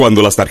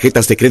Cuando las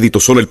tarjetas de crédito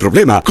son el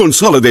problema,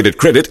 Consolidated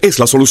Credit es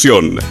la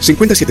solución.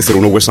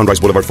 5701 West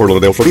Sunrise Boulevard, Fort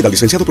Lauderdale, Florida.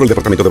 Licenciado por el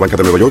Departamento de Banca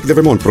de Nueva York y de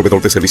Vermont. Proveedor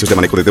de servicios de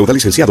manejo de deuda.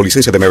 Licenciado.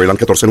 Licencia de Maryland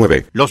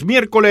 149. Los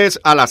miércoles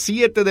a las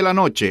 7 de la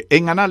noche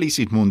en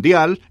Análisis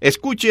Mundial,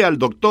 escuche al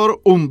doctor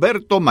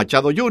Humberto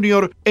Machado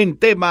Jr. en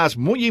temas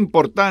muy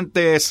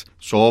importantes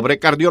sobre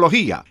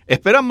cardiología.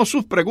 Esperamos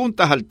sus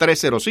preguntas al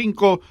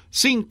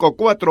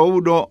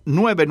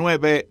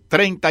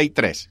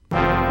 305-541-9933.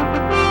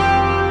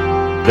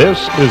 This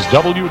is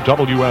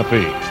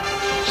WWFE,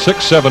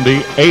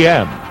 670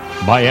 AM,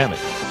 Miami.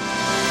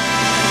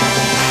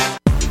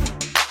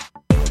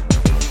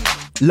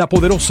 La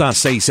Poderosa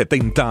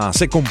 670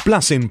 se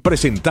complace en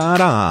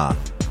presentar a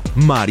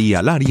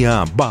María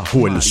Laria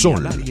Bajo el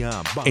Sol.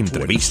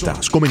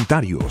 Entrevistas,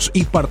 comentarios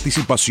y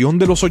participación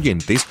de los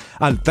oyentes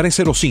al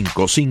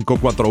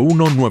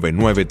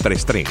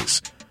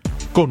 305-541-9933.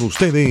 Con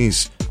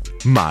ustedes,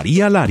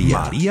 María Laria.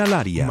 María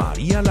Laria.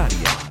 María Laria.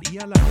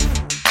 María Laria.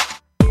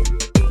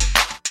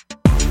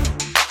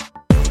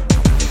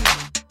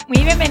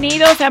 Muy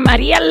bienvenidos a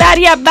María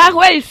Laria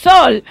Bajo el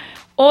Sol.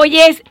 Hoy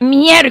es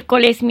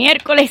miércoles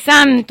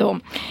santo.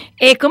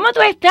 ¿Cómo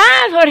tú estás,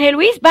 Jorge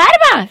Luis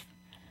Barbas?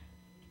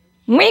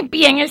 Muy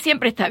bien, él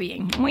siempre está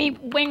bien. Muy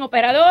buen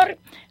operador,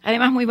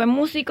 además muy buen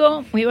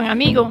músico, muy buen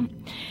amigo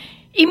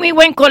y muy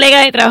buen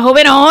colega de trabajo.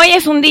 Bueno, hoy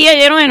es un día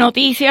lleno de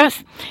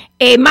noticias.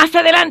 Más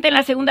adelante, en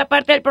la segunda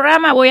parte del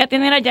programa, voy a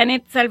tener a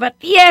Janet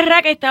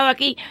Salvatierra, que ha estado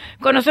aquí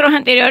con nosotros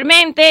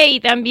anteriormente, y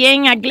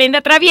también a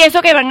Glenda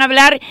Travieso, que van a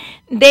hablar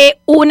de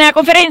una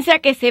conferencia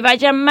que se va a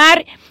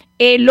llamar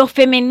Lo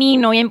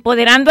Femenino y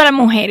Empoderando a la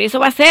Mujer. Eso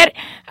va a ser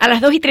a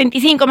las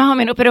 2:35 más o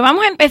menos, pero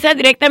vamos a empezar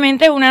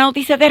directamente con una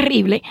noticia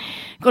terrible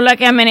con la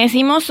que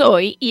amanecimos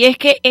hoy, y es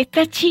que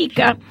esta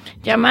chica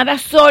llamada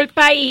Sol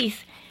País,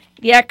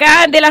 de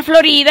acá de la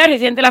Florida,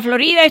 residente de la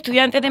Florida,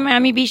 estudiante de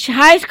Miami Beach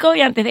High School,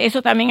 y antes de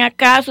eso también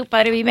acá, sus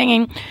padres viven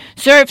en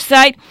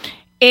Surfside,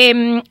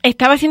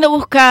 estaba siendo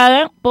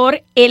buscada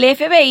por el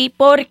FBI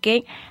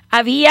porque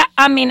había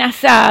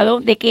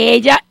amenazado de que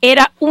ella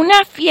era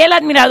una fiel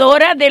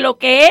admiradora de lo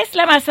que es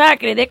la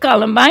masacre de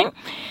Columbine,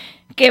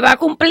 que va a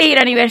cumplir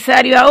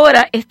aniversario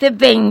ahora, este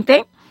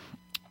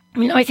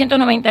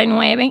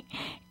 1999.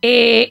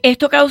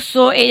 Esto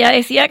causó, ella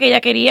decía que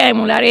ella quería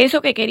emular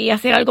eso, que quería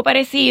hacer algo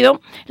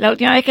parecido. La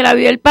última vez que la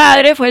vio el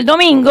padre fue el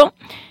domingo.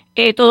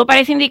 Todo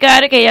parece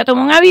indicar que ella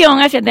tomó un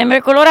avión hacia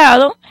Denver,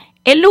 Colorado.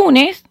 El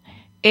lunes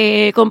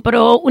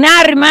compró un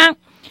arma,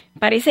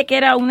 parece que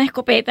era una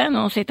escopeta,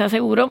 no se está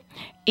seguro,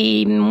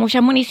 y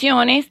muchas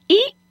municiones, y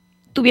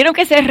tuvieron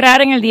que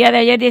cerrar en el día de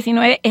ayer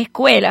 19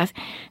 escuelas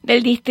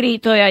del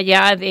distrito de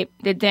allá de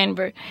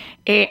Denver,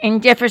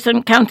 en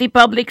Jefferson County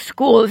Public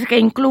Schools, que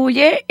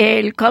incluye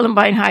el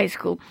Columbine High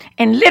School.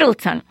 En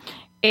Littleton,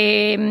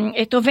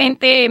 estos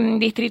 20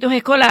 distritos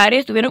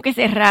escolares tuvieron que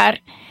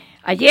cerrar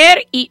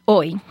ayer y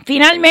hoy.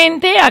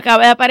 Finalmente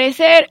acaba de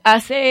aparecer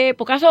hace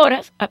pocas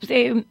horas,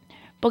 hace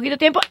poquito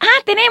tiempo.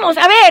 Tenemos,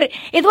 a ver,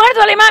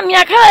 Eduardo Alemán me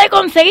acaba de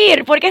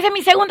conseguir, porque ese es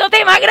mi segundo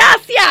tema,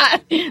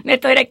 gracias,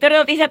 nuestro director de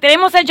noticias.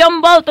 Tenemos a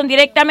John Bolton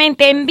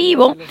directamente en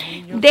vivo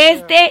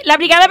desde la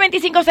Brigada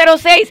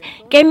 2506,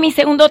 que es mi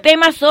segundo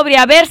tema, sobre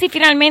a ver si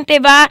finalmente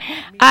va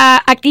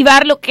a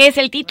activar lo que es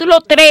el título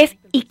 3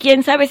 y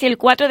quién sabe si el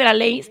 4 de la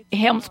ley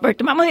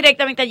Helms-Burton. Vamos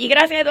directamente allí.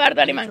 Gracias,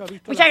 Eduardo Alemán.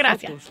 Muchas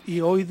gracias.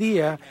 Y hoy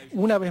día,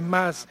 una vez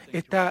más,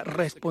 está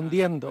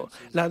respondiendo.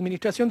 La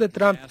administración de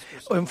Trump,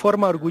 en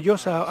forma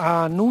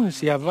orgullosa,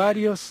 anuncia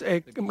varias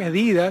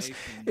medidas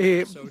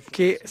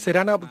que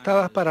serán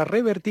adoptadas para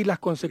revertir las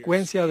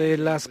consecuencias de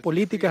las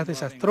políticas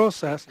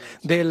desastrosas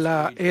de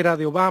la era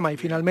de Obama y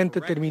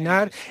finalmente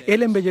terminar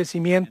el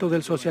embellecimiento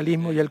del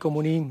socialismo y el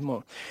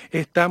comunismo.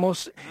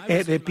 Estamos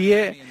de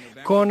pie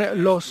con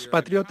los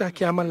patriotas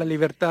que aman la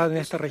libertad en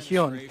esta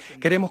región.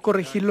 Queremos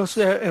corregir los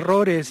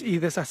errores y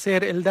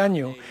deshacer el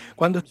daño.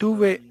 Cuando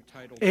estuve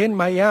en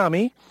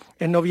Miami,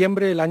 en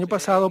noviembre del año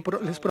pasado,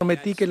 les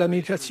prometí que la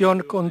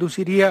administración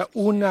conduciría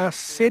una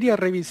seria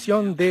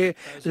revisión de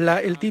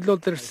el título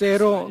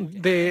tercero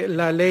de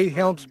la ley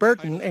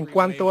Helms-Burton en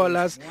cuanto a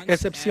las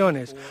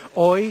excepciones.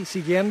 Hoy,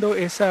 siguiendo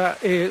esa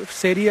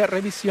seria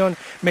revisión,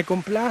 me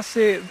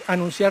complace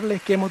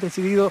anunciarles que hemos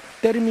decidido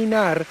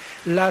terminar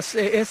las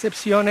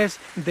excepciones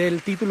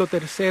del título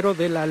tercero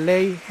de la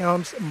ley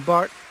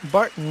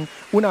Helms-Burton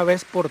una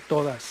vez por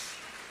todas.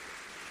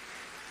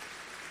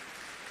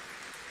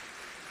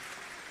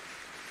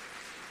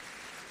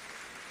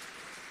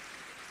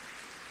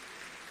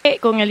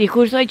 Con el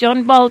discurso de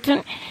John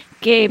Bolton,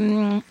 que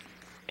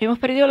hemos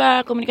perdido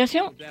la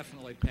comunicación.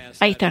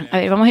 Ahí está. A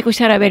ver, vamos a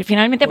escuchar. A ver,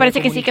 finalmente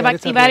parece que sí que va a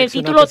activar el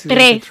título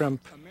 3.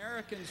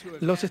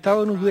 Los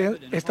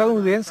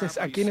estadounidenses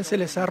a quienes se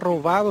les ha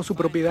robado su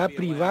propiedad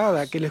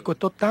privada, que les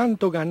costó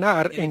tanto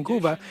ganar en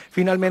Cuba,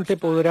 finalmente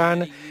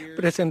podrán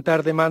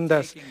presentar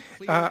demandas.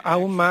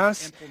 Aún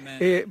más,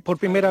 por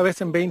primera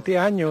vez en 20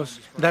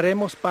 años,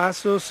 daremos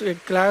pasos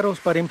claros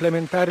para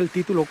implementar el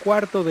título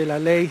 4 de la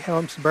ley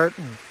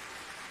Helms-Burton.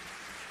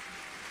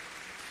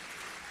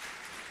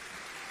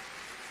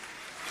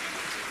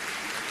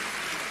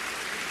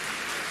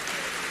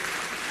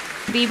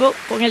 vivo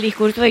con el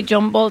discurso de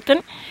John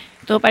Bolton.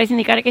 Todo parece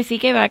indicar que sí,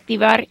 que va a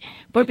activar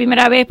por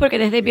primera vez, porque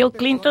desde Bill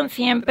Clinton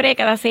siempre,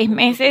 cada 6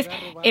 meses,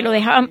 lo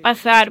dejaban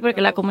pasar,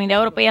 porque la Comunidad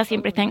Europea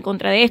siempre está en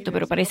contra de esto,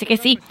 pero parece que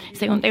sí,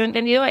 según tengo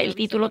entendido, el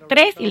título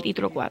 3 y el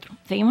título 4.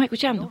 Seguimos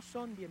escuchando. No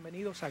son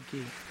bienvenidos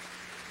aquí.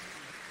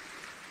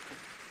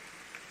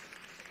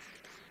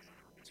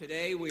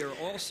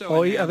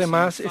 Hoy,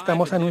 además,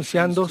 estamos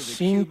anunciando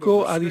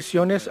 5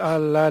 adiciones a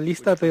la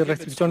lista de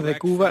restricciones de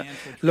Cuba,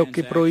 lo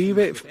que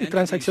prohíbe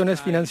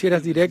transacciones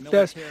financieras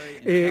directas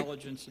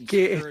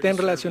que estén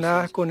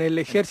relacionadas con el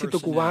ejército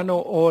cubano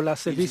o los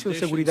servicios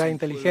de seguridad e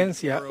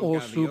inteligencia o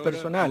su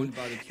personal.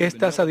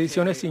 Estas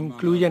adiciones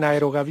incluyen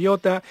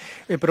Aerogaviota,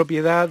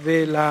 propiedad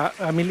de la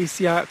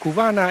milicia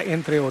cubana,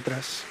 entre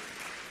otras.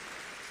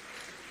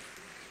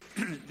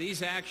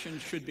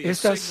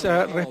 Estas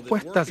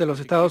respuestas de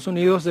los Estados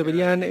Unidos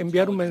deberían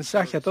enviar un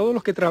mensaje a todos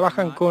los que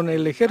trabajan con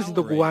el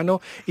ejército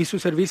cubano y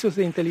sus servicios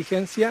de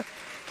inteligencia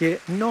que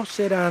no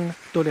serán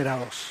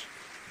tolerados.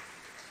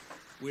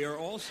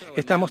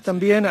 Estamos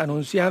también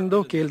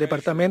anunciando que el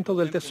Departamento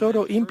del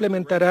Tesoro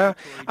implementará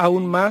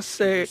aún más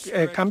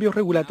cambios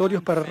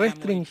regulatorios para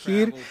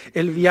restringir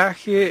el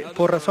viaje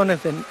por razones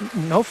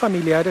no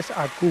familiares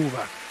a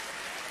Cuba.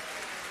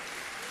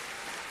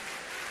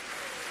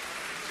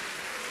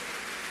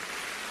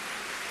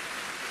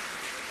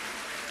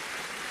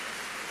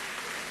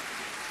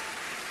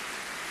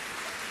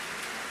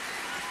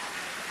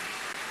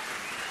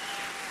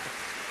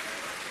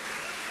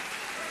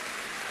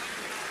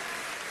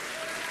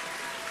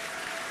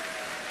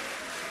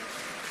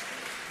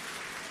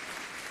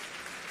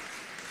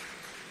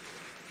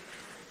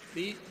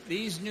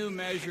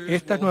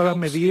 Estas nuevas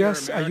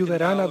medidas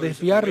ayudarán a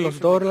desviar los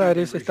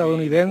dólares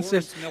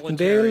estadounidenses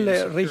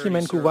del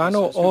régimen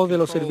cubano o de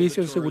los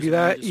servicios de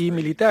seguridad y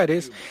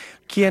militares,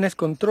 quienes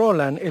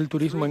controlan el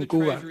turismo en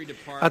Cuba.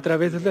 A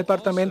través del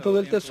Departamento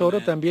del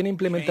Tesoro también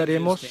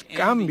implementaremos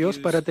cambios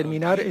para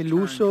terminar el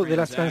uso de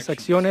las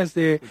transacciones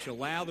de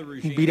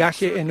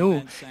viraje en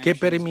U, que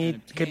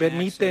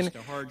permiten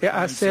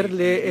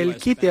hacerle el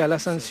quite a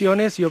las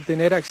sanciones y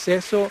obtener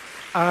acceso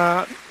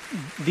a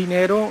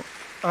dinero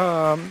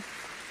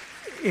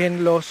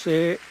en los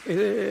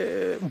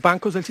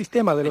bancos del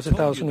sistema de los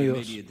Estados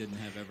Unidos.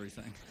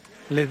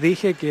 Les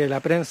dije que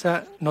la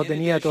prensa no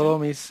tenía toda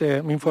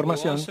mi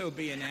información.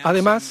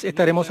 Además,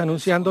 estaremos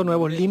anunciando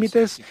nuevos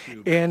límites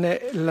en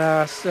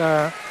las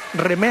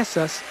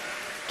remesas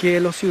que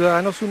los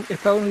ciudadanos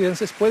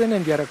estadounidenses pueden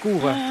enviar a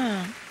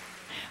Cuba.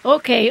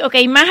 Ok.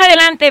 Más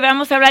adelante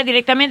vamos a hablar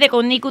directamente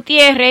con Nick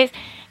Gutiérrez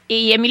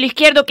y Emilio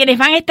Izquierdo, quienes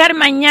van a estar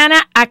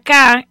mañana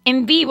acá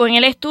en vivo en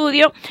el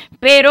estudio,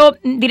 pero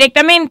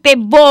directamente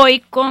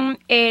voy con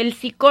el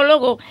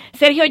psicólogo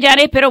Sergio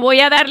Llanes, pero voy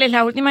a darles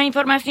la última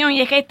información,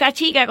 y es que esta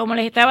chica, como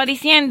les estaba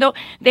diciendo,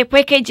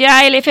 después que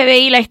ya el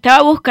FBI la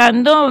estaba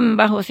buscando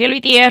bajo cielo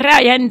y tierra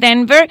allá en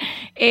Denver,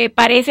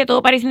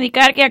 todo parece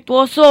indicar que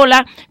actuó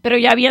sola, pero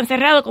ya habían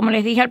cerrado, como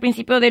les dije al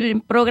principio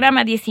del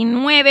programa,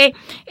 19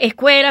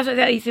 escuelas, o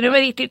sea, 19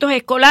 distritos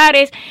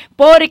escolares,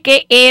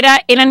 porque era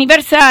el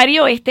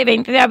aniversario,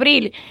 20 de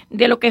abril,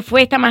 de lo que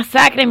fue esta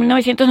masacre en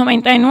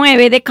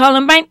 1999 de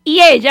Columbine,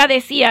 y ella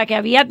decía que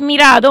había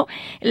admirado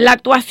la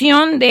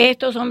actuación de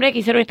estos hombres que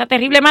hicieron esta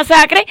terrible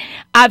masacre.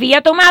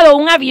 Había tomado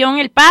un avión,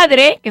 el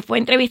padre, que fue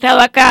entrevistado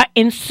acá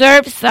en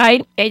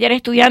Surfside, ella era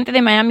estudiante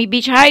de Miami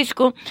Beach High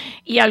School,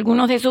 y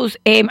algunos de sus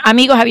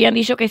amigos habían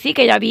dicho que sí,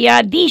 que ella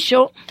había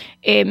dicho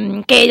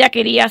que ella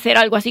quería hacer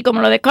algo así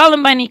como lo de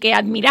Columbine y que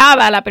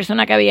admiraba a la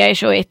persona que había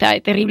hecho esta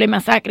terrible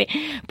masacre.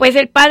 Pues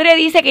el padre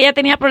dice que ella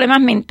tenía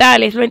problemas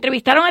mentales. Lo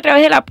entrevistaron a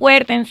través de la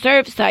puerta en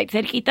Surfside,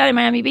 cerquita de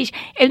Miami Beach.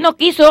 Él no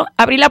quiso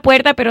abrir la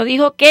puerta, pero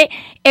dijo que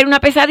era una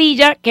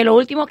pesadilla, que lo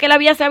último que él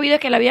había sabido es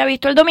que la había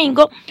visto el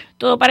domingo.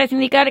 Todo parece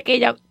indicar que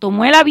ella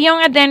tomó el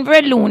avión a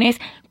Denver el lunes,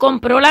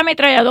 compró la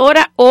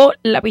ametralladora o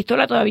la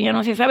pistola, todavía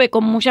no se sabe,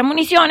 con muchas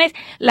municiones,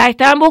 la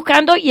estaban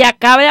buscando y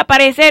acaba de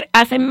aparecer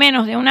hace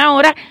menos de una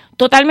hora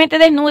totalmente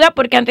desnuda,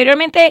 porque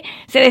anteriormente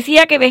se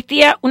decía que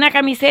vestía una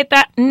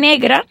camiseta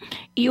negra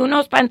y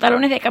unos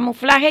pantalones de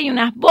camuflaje y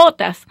unas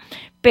botas,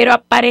 pero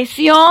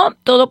apareció,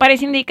 todo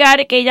parece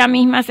indicar que ella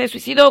misma se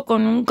suicidó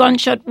con un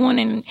gunshot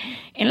wound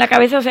en la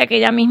cabeza, o sea que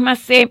ella misma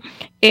se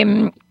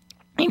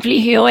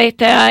infligió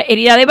esta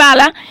herida de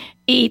bala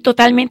y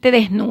totalmente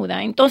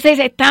desnuda. Entonces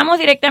estamos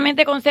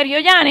directamente con Sergio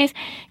Llanes,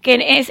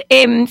 que es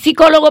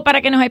psicólogo,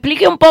 para que nos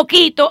explique un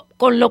poquito,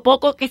 con lo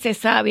poco que se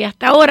sabe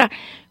hasta ahora,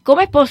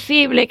 cómo es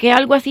posible que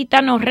algo así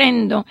tan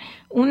horrendo,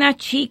 una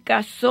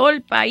chica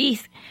Sol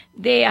País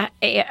de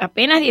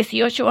apenas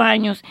 18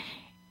 años,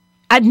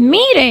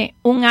 admire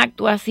un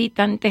acto así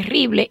tan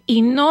terrible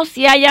y no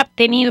se haya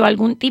tenido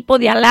algún tipo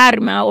de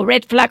alarma o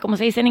red flag, como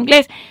se dice en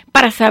inglés,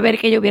 para saber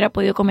que ella hubiera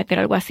podido cometer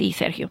algo así,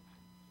 Sergio.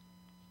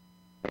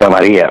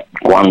 María,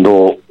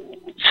 cuando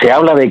se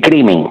habla de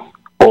crimen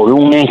o de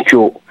un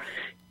hecho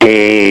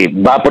que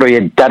va a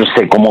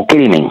proyectarse como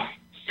crimen,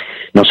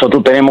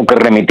 nosotros tenemos que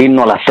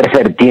remitirnos a las 3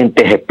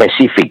 vertientes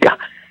específicas: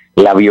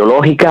 la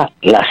biológica,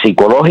 la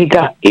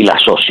psicológica y la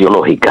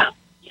sociológica.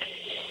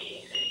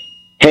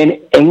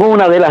 en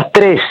una de las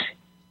tres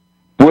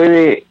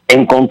puede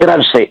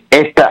encontrarse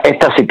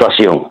esta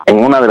situación,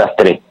 en una de las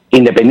tres,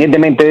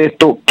 independientemente de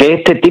esto, que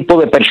este tipo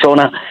de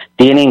personas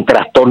tienen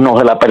trastornos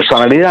de la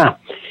personalidad.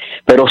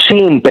 Pero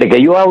siempre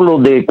que yo hablo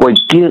de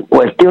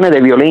cuestiones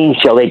de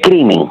violencia o de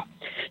crimen,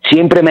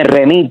 siempre me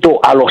remito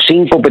a los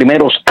 5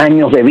 primeros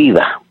años de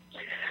vida.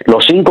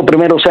 Los 5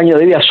 primeros años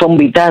de vida son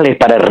vitales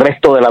para el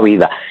resto de la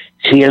vida.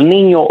 Si el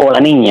niño o la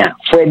niña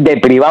fue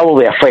deprivado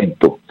de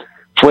afecto,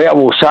 fue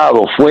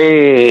abusado,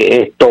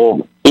 fue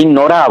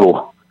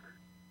ignorado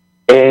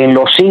en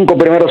los 5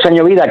 primeros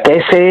años de vida,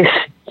 que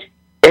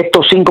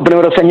estos 5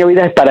 primeros años de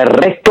vida es para el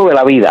resto de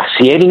la vida.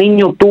 Si el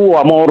niño tuvo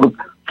amor,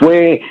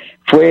 fue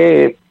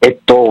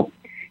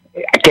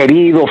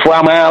querido, fue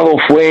amado,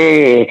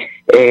 fue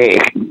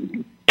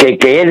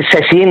que él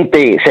se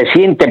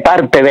siente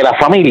parte de la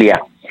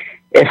familia,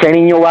 ese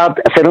niño va a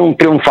ser un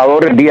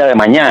triunfador el día de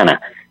mañana.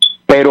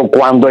 Pero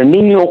cuando el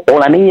niño o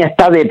la niña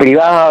está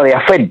deprivada de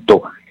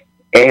afecto,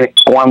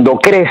 cuando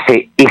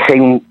crece y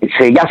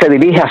ya se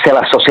dirige hacia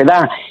la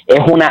sociedad, es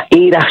una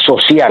ira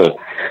social.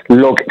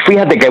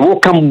 Fíjate que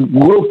buscan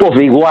grupos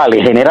de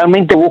iguales,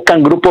 generalmente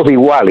buscan grupos de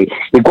iguales.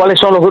 ¿Y cuáles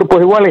son los grupos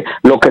de iguales?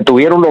 Los que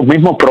tuvieron los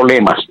mismos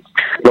problemas,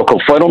 los que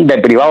fueron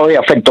deprivados de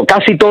afecto.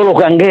 Casi todos los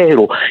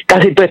gangueros,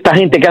 casi toda esta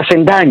gente que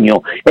hacen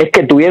daño, es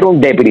que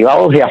tuvieron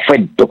deprivados de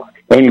afecto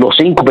en los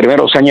 5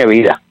 primeros años de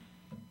vida.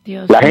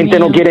 La gente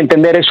no quiere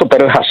entender eso,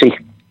 pero es así.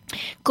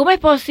 ¿Cómo es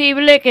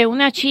posible que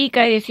una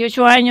chica de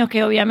 18 años,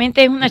 que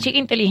obviamente es una chica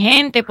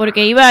inteligente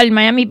porque iba al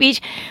Miami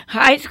Beach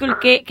High School,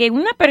 que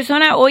una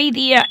persona hoy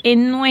día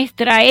en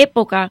nuestra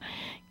época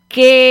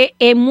que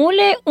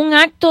emule un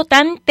acto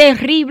tan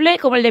terrible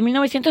como el de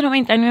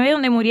 1999,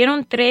 donde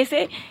murieron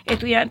 13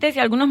 estudiantes y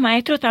algunos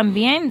maestros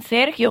también?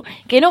 Sergio,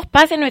 ¿qué nos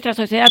pasa en nuestra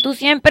sociedad? Tú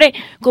siempre,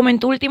 como en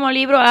tu último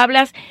libro,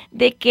 hablas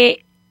de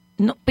que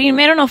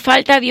primero nos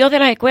falta Dios de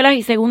las escuelas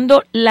y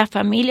segundo, la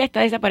familia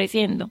está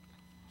desapareciendo.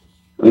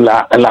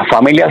 La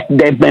familia es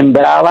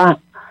desmembrada,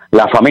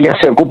 la familia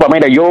se ocupa.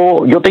 Mira,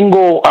 yo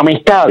tengo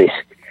amistades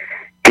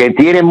que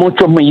tienen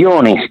muchos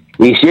millones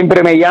y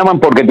siempre me llaman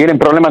porque tienen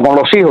problemas con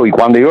los hijos, y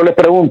cuando yo les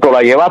pregunto,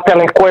 ¿la llevaste a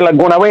la escuela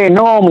alguna vez?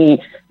 No,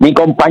 mi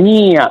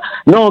compañía,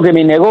 no, de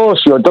mi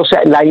negocio. Entonces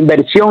la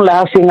inversión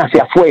la hacen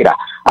hacia afuera,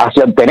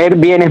 hacia obtener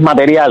bienes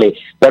materiales,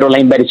 pero la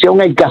inversión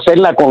hay que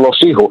hacerla con los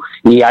hijos,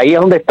 y ahí es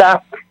donde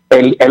está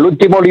el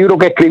último libro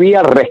que escribí,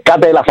 El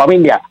rescate de la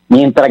familia.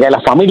 Mientras que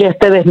la familia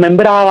esté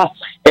desmembrada,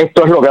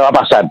 esto es lo que va a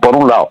pasar, por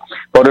un lado.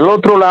 Por el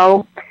otro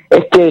lado,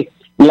 es que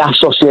la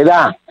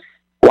sociedad,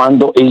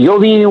 y yo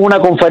di una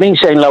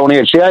conferencia en la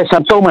Universidad de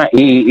San Tomás,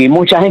 y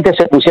mucha gente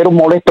se pusieron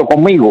molesto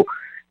conmigo,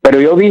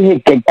 pero yo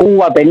dije que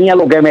Cuba tenía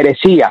lo que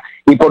merecía.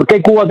 ¿Y por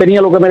qué Cuba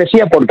tenía lo que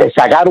merecía? Porque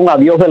sacaron a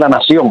Dios de la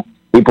nación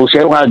y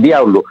pusieron al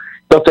diablo.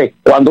 Entonces,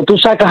 cuando tú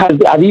sacas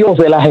a Dios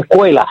de las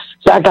escuelas,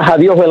 sacas a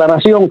Dios de la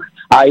nación,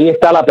 ahí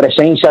está la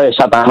presencia de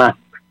Satanás.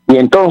 Y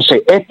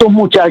entonces, estos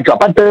muchachos,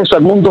 aparte de eso,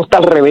 el mundo está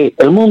al revés.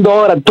 El mundo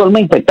ahora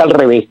actualmente está al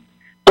revés.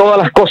 Todas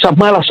las cosas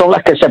malas son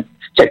las que se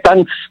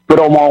están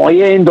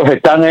promoviendo, se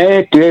están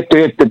esto.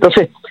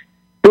 Entonces,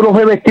 tú los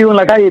ves vestidos en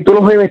la calle,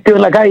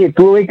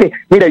 tú ves que,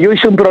 mira, yo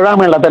hice un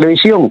programa en la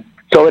televisión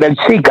sobre el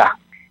Zika,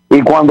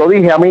 y cuando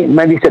dije a mí,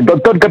 me dice,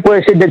 doctor, ¿qué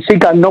puede decir del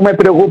Zika? No me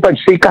preocupa el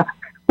Zika,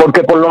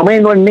 porque por lo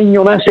menos el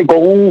niño nace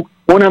con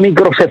una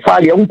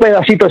microcefalia, un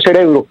pedacito de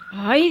cerebro.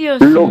 Ay,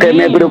 Dios lo que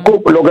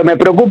me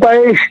preocupa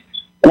es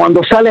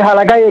cuando sales a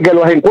la calle que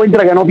los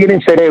encuentras que no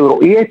tienen cerebro.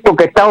 Y esto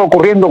que está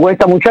ocurriendo con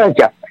esta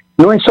muchacha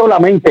no es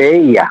solamente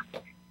ella.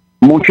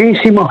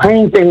 Muchísima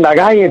gente en la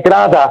calle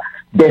trata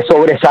de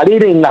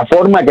sobresalir en la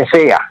forma que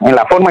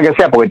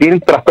sea, porque tienen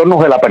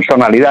trastornos de la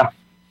personalidad.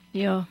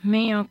 Dios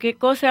mío, qué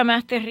cosa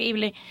más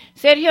terrible.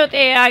 Sergio,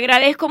 te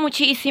agradezco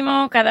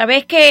muchísimo. Cada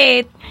vez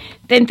que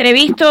te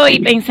entrevisto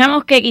y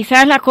pensamos que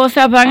quizás las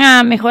cosas van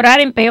a mejorar,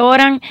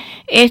 empeoran,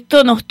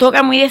 esto nos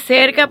toca muy de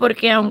cerca,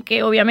 porque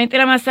aunque obviamente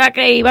la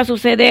masacre iba a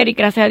suceder, y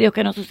gracias a Dios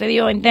que no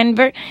sucedió en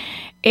Denver,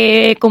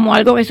 como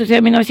algo que sucedió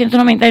en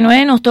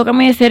 1999, nos toca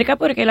muy de cerca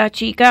porque la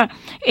chica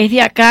es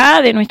de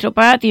acá, de nuestro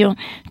patio.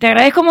 Te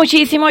agradezco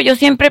muchísimo. Yo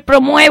siempre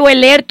promuevo el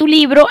leer tu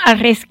libro, Al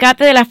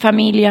rescate de la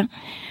familia,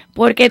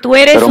 porque tú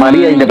eres Pero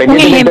María,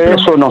 independientemente de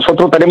ejemplo. eso,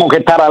 nosotros tenemos que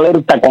estar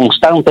alerta,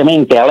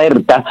 constantemente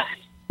alerta,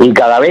 y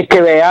cada vez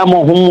que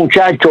veamos un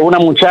muchacho o una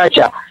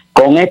muchacha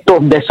con estos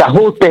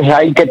desajustes,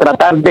 hay que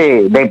tratar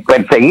de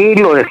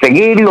perseguirlo, de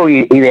seguirlo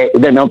y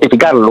de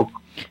notificarlo.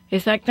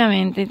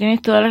 Exactamente,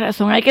 tienes toda la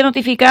razón. Hay que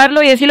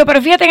notificarlo y decirlo,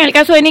 pero fíjate en el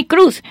caso de Nick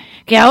Cruz,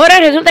 que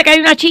ahora resulta que hay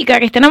una chica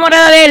que está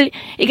enamorada de él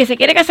y que se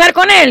quiere casar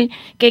con él,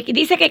 que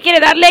dice que quiere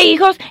darle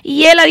hijos,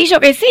 y él ha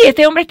dicho que sí,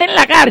 este hombre está en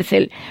la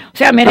cárcel. O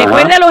sea, me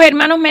recuerda a los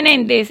hermanos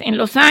Menéndez en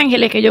Los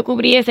Ángeles, que yo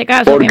cubrí ese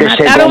caso, porque que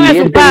mataron a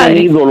sus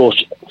padres.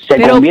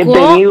 Se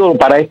convierten en ídolos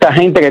para esta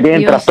gente que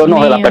tiene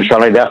trastornos de la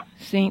personalidad.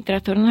 Sí,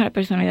 trastornos de la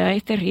personalidad,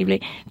 es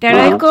terrible. Te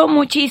agradezco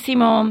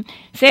muchísimo,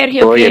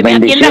 Sergio, Oye, que me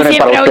atiendas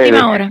siempre a ustedes.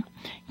 última hora.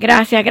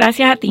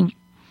 Gracias a ti.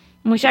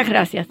 Muchas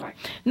gracias.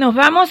 Nos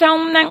vamos a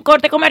un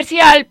corte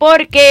comercial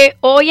porque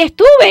hoy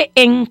estuve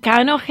en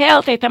Cano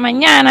Health esta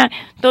mañana,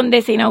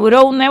 donde se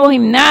inauguró un nuevo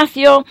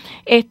gimnasio.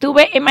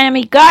 Estuve en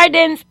Miami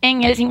Gardens,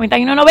 en el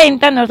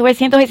 5190 Northwest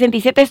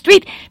 167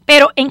 Street,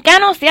 pero en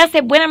Cano se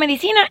hace buena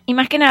medicina y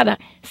más que nada,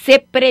 se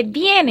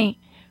previene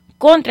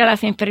contra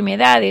las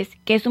enfermedades,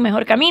 que es su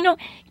mejor camino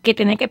que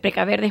tener que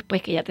precaver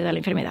después que ya te da la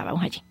enfermedad.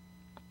 Vamos allí.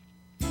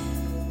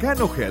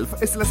 Cano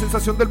Health es la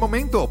sensación del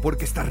momento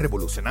porque está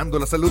revolucionando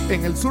la salud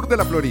en el sur de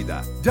la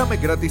Florida. Llame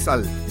gratis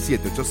al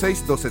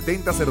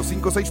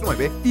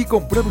 786-270-0569 y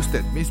compruebe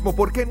usted mismo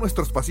por qué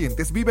nuestros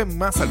pacientes viven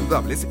más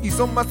saludables y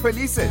son más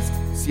felices.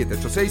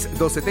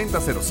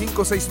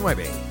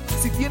 786-270-0569.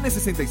 Si tiene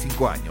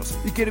 65 años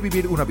y quiere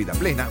vivir una vida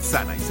plena,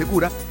 sana y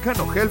segura,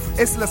 Cano Health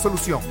es la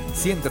solución.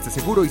 Siéntase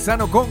seguro y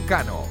sano con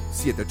Cano.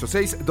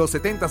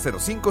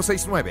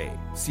 786-270-0569.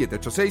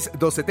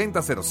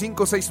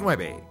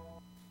 786-270-0569.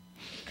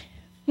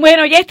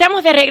 Bueno, ya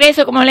estamos de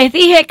regreso. Como les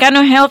dije,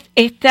 Cano Health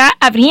está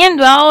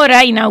abriendo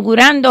ahora,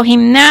 inaugurando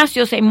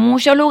gimnasios en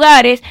muchos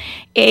lugares.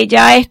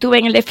 Ya estuve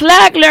en el de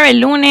Flagler el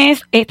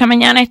lunes. Esta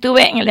mañana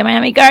estuve en el de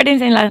Miami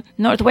Gardens, en la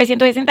Northwest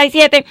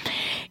 167.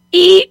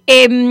 Y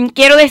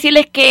quiero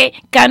decirles que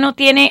Cano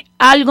tiene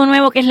algo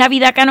nuevo que es la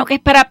vida Cano, que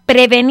es para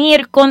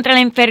prevenir contra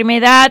la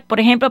enfermedad, por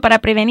ejemplo, para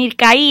prevenir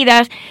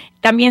caídas.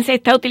 También se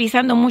está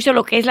utilizando mucho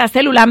lo que es la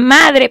célula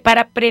madre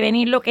para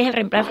prevenir lo que es el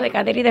reemplazo de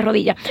cadera y de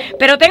rodilla.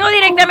 Pero tengo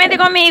directamente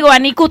conmigo a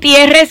Nick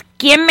Gutiérrez.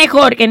 ¿Quién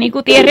mejor que Nick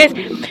Gutiérrez?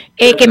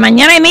 Que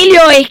mañana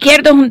Emilio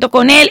Izquierdo junto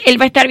con él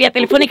va a estar vía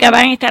telefónica,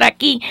 van a estar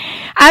aquí.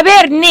 A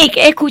ver, Nick,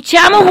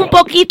 escuchamos un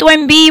poquito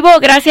en vivo,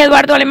 gracias a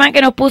Eduardo Alemán que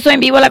nos puso en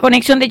vivo la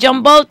conexión de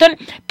John Bolton.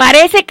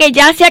 Parece que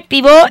ya se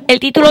activó el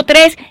título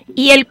 3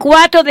 y el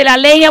 4 de la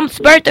ley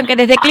Helms-Burton, que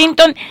desde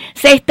Clinton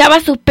se estaba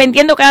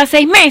suspendiendo cada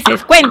 6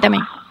 meses. Cuéntame.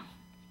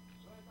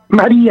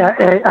 María,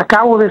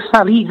 acabo de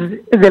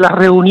salir de la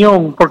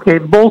reunión porque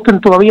Bolton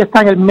todavía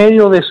está en el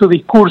medio de su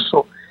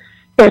discurso.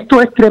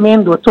 Esto es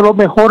tremendo, esto es lo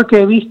mejor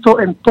que he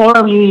visto en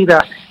toda mi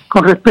vida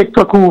con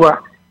respecto a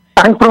Cuba.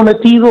 Han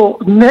prometido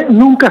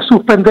nunca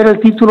suspender el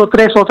título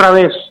 3 otra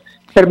vez,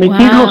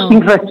 permitirlo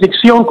sin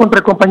restricción contra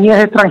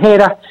compañías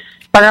extranjeras.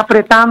 Están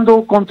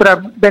apretando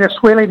contra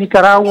Venezuela y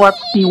Nicaragua,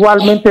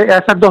 igualmente a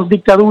esas dos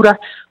dictaduras,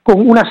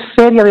 con una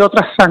serie de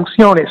otras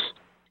sanciones.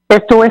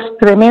 Esto es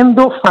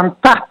tremendo,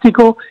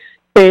 fantástico,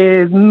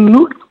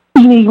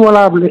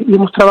 inigualable, y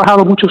hemos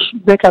trabajado muchas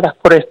décadas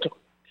por esto.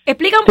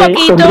 Explica un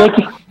poquito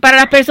para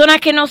las personas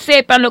que no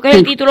sepan lo que es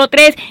el título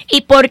 3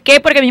 y por qué,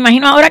 porque me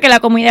imagino ahora que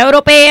la Comunidad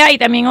Europea y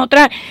también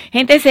otra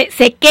gente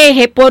se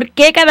queje, ¿por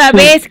qué cada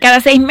vez, cada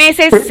 6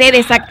 meses se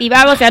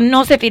desactivaba, o sea,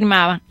 no se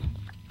firmaba?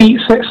 Y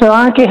se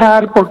van a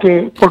quejar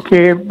porque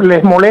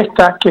les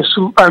molesta que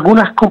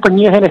algunas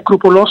compañías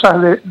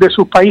inescrupulosas de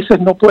sus países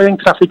no pueden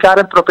traficar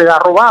en propiedad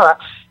robada,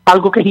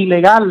 algo que es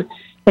ilegal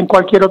en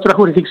cualquier otra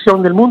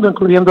jurisdicción del mundo,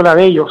 incluyendo la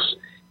de ellos.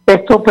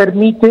 Esto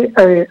permite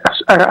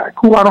a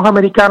cubanos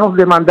americanos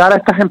demandar a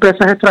estas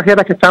empresas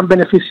extranjeras que están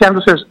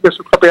beneficiándose de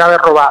sus propiedades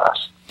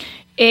robadas.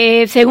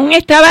 Según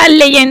estaba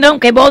leyendo,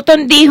 aunque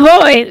Bolton dijo,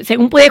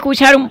 según pude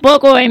escuchar un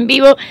poco en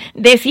vivo,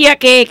 decía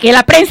que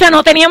la prensa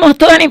no teníamos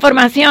toda la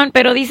información,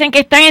 pero dicen que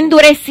están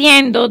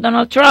endureciendo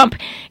Donald Trump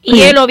y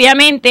él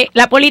obviamente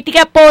la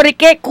política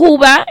porque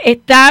Cuba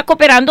está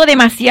cooperando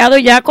demasiado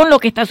ya con lo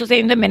que está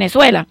sucediendo en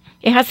Venezuela.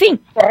 ¿Es así?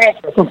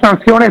 Correcto. Con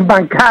sanciones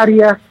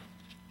bancarias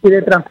y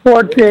de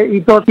transporte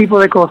y todo tipo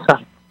de cosas.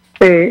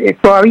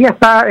 Todavía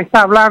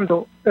está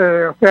hablando,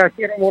 o sea,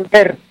 quiere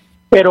volver.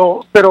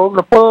 Pero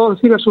lo puedo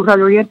decir a sus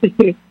radio oyentes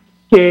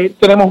que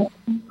tenemos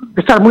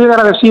que estar muy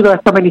agradecidos a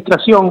esta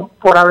administración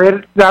por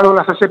haber dado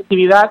la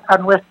receptividad a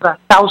nuestra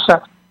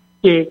causa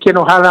que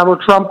nos ha dado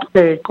Trump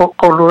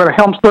con lo del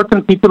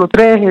Helms-Burton título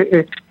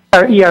 3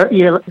 y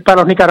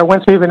para los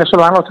nicaragüenses y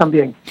venezolanos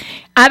también.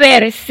 A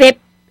ver,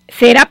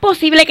 ¿será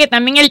posible que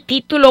también el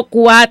título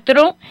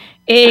 4...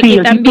 sí,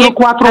 el título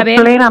 4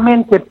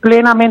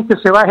 plenamente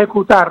se va a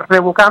ejecutar,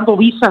 revocando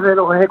visas de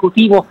los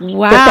ejecutivos de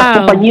estas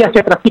compañías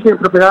que trafican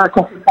propiedades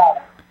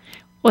confiscadas.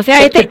 O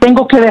sea,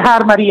 tengo que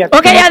dejar, María.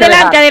 Ok,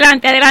 adelante.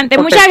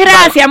 Okay, muchas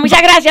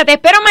gracias. Te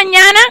espero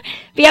mañana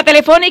vía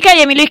telefónica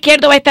y Emilio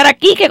Izquierdo va a estar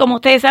aquí, que como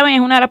ustedes saben es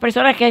una de las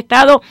personas que ha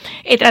estado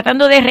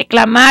tratando de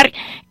reclamar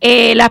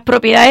las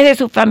propiedades de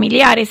sus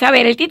familiares. A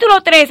ver, el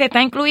título 3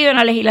 está incluido en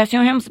la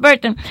legislación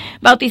Helms-Burton,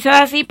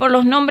 bautizada así por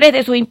los nombres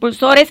de sus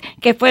impulsores,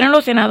 que fueron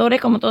los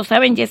senadores, como todos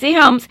saben, Jesse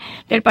Helms,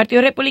 del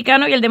Partido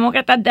Republicano, y el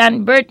demócrata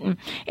Dan Burton.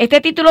 Este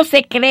título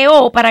se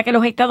creó para que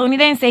los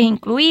estadounidenses,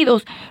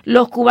 incluidos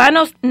los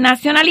cubanos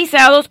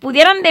nacionalizados,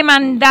 pudieran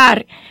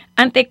demandar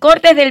ante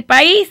cortes del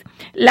país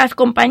las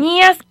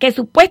compañías que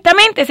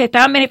supuestamente se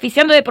estaban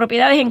beneficiando de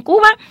propiedades en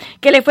Cuba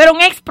que le fueron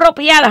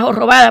expropiadas o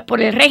robadas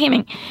por el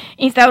régimen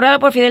instaurado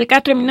por Fidel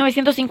Castro en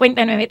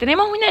 1959.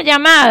 Tenemos una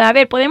llamada, a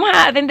ver, ¿podemos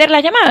atender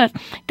las llamadas?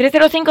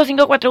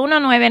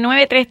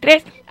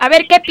 305-541-9933. A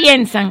ver qué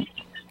piensan.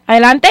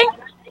 Adelante.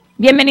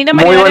 Bienvenido,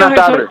 María. Muy buenas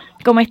tardes.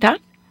 ¿Cómo está?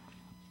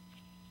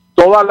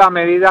 Todas las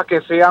medidas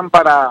que sean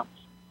para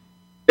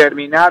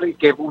terminar y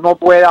que uno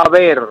pueda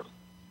ver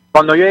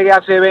Cuando yo llegué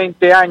hace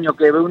 20 años,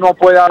 que uno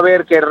pueda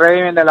ver que el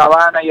régimen de La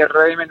Habana y el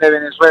régimen de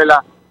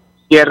Venezuela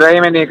y el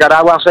régimen de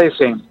Nicaragua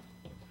cesen,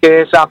 que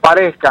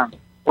desaparezcan,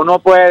 uno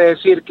puede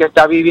decir que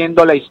está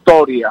viviendo la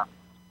historia,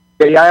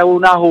 que ya es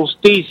una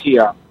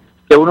justicia,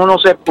 que uno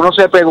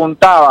se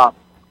preguntaba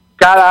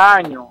cada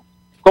año,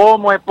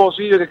 ¿cómo es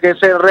posible que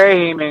ese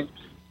régimen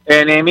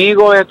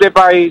enemigo de este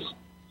país,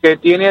 que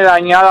tiene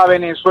dañada a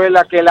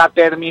Venezuela, que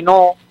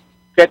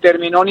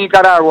terminó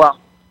Nicaragua,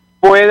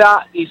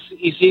 pueda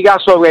y siga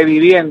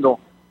sobreviviendo?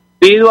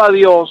 Pido a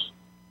Dios,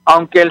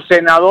 aunque el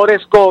senador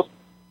Scott,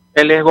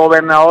 el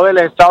exgobernador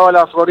del estado de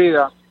la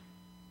Florida,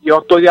 yo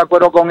estoy de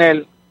acuerdo con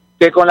él,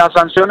 que con las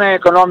sanciones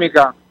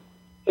económicas,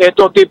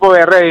 estos tipos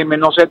de régimen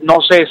no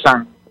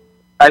cesan.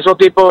 A esos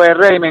tipos de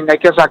régimen hay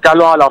que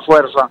sacarlos a la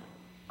fuerza.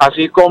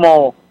 Así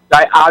como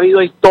ha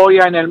habido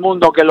historias en el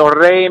mundo que los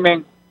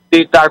regímenes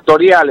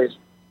dictatoriales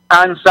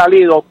han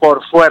salido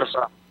por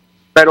fuerza.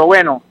 Pero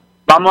bueno,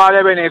 vamos a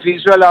darle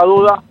beneficio de la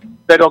duda,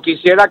 pero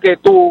quisiera que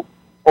tú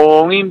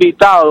o un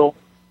invitado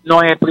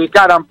nos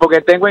explicaran,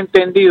 porque tengo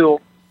entendido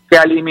que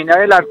al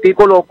eliminar el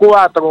artículo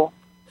 4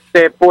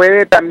 se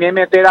puede también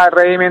meter al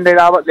régimen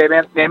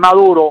de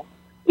Maduro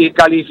y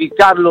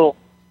calificarlo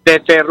de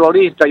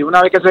terrorista, y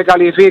una vez que se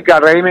califica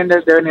al régimen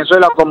de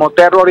Venezuela como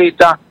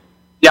terrorista,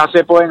 ya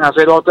se pueden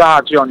hacer otras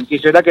acciones.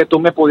 Quisiera que tú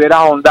me pudieras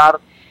ahondar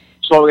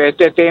sobre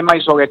este tema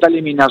y sobre esta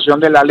eliminación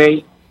de la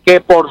ley,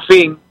 que por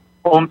fin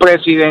un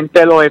presidente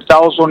de los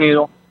Estados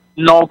Unidos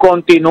no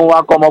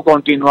continúa como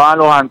continuaban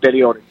los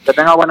anteriores. Que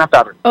tenga buenas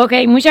tardes. Ok,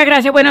 muchas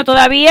gracias. Bueno,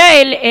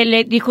 todavía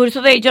el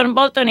discurso de John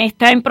Bolton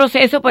está en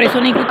proceso, por eso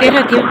Nick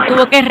Gutiérrez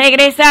tuvo que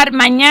regresar.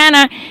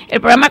 Mañana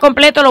el programa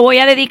completo lo voy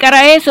a dedicar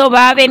a eso.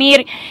 Va a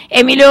venir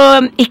Emilio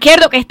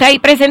Izquierdo, que está ahí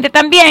presente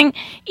también,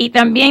 y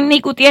también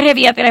Nick Gutiérrez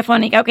vía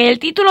telefónica. Ok, el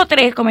título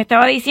 3, como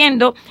estaba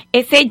diciendo,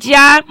 ese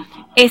ya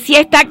sí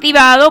está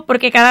activado,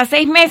 porque cada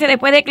 6 meses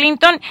después de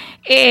Clinton,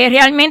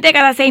 realmente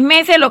cada 6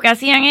 meses lo que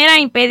hacían era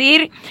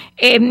impedir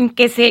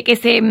que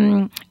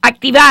se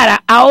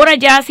activara. Ahora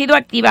ya ha sido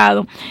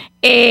activado.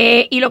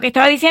 Y lo que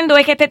estaba diciendo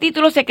es que este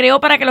título se creó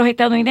para que los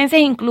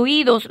estadounidenses,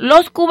 incluidos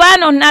los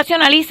cubanos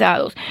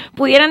nacionalizados,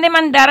 pudieran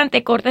demandar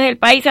ante cortes del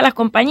país a las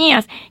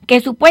compañías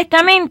que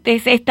supuestamente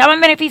se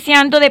estaban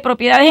beneficiando de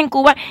propiedades en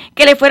Cuba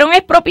que le fueron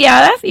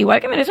expropiadas, igual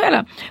que en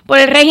Venezuela, por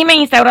el régimen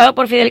instaurado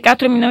por Fidel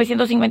Castro en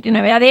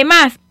 1959.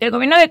 Además, el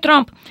gobierno de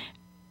Trump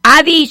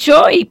ha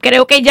dicho, y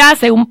creo que ya,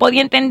 según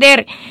podía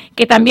entender,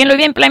 que también lo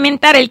iba a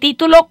implementar, el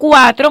título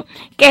 4,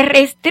 que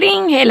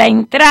restringe la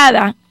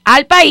entrada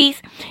al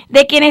país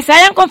de quienes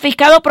hayan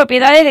confiscado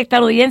propiedades de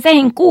estadounidenses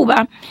en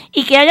Cuba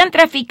y que hayan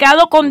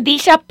traficado con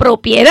dichas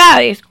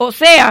propiedades. O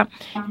sea,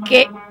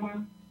 que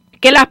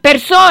las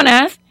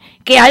personas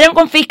que hayan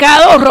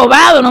confiscado o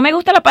robado, no me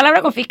gusta la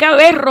palabra confiscado,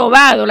 es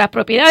robado, las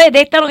propiedades de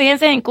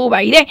estadounidenses en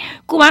Cuba y de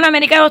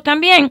cubanoamericanos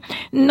también,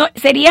 no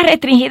sería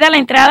restringida la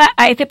entrada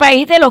a este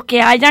país de los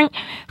que hayan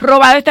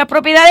robado estas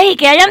propiedades y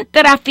que hayan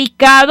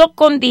traficado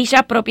con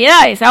dichas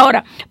propiedades.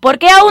 Ahora, ¿por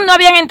qué aún no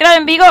habían entrado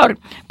en vigor?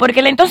 Porque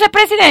el entonces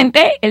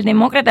presidente, el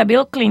demócrata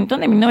Bill Clinton,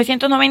 de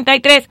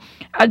 1993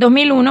 al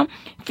 2001,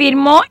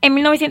 firmó en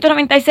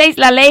 1996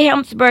 la ley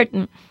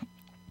Helms-Burton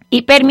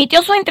y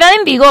permitió su entrada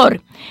en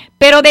vigor,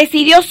 pero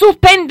decidió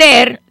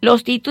suspender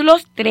los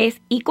títulos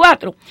 3 y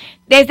 4.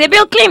 Desde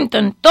Bill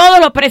Clinton, todos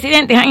los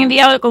presidentes han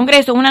enviado al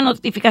Congreso una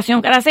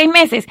notificación cada 6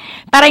 meses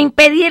para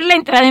impedir la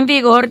entrada en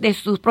vigor de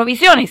sus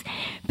provisiones.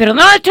 Pero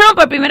Donald Trump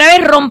por primera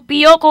vez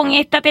rompió con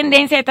esta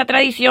tendencia, esta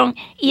tradición,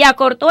 y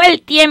acortó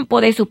el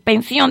tiempo de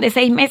suspensión de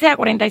 6 meses a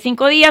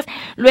 45 días,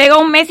 luego a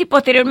 1 mes y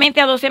posteriormente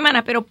a 2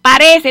 semanas. Pero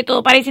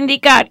todo parece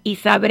indicar, y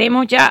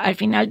sabremos ya al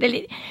final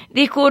del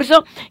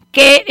discurso,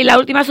 que la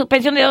última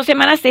suspensión de 2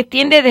 semanas se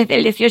extiende desde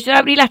el 18 de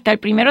abril hasta el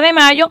 1 de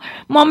mayo,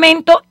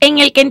 momento en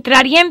el que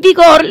entraría en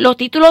vigor los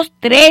títulos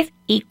 3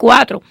 y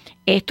 4.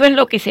 Esto es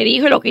lo que se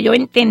dijo y lo que yo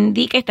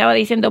entendí que estaba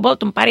diciendo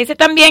Bolton. Parece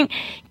también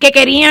que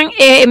querían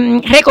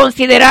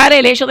reconsiderar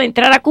el hecho de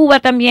entrar a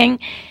Cuba también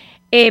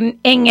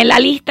en la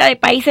lista de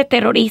países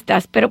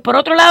terroristas. Pero por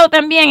otro lado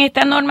también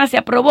esta norma se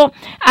aprobó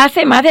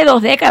hace más de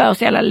 2 décadas, o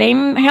sea, la ley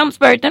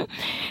Helms-Burton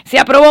se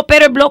aprobó,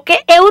 pero el bloque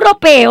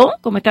europeo,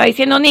 como estaba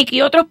diciendo Nick,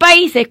 y otros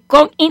países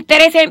con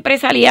intereses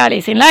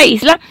empresariales en la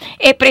isla,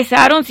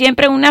 expresaron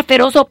siempre una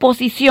feroz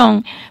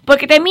oposición,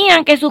 porque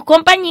temían que sus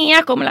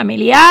compañías, como la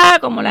Meliá,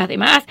 como las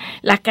demás,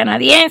 las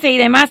canadienses y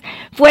demás,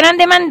 fueran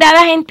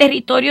demandadas en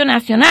territorio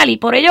nacional, y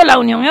por ello la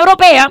Unión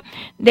Europea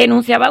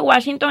denunciaba a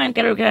Washington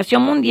ante la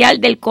Organización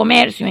Mundial del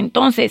Comercio.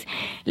 Entonces,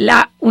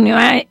 la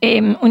Unión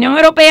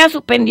Europea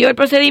suspendió el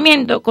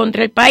procedimiento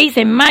contra el país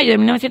en mayo de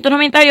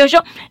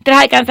 1998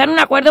 tras alcanzar un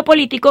acuerdo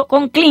político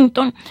con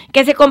Clinton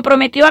que se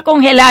comprometió a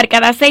congelar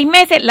cada 6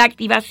 meses la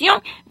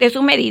activación de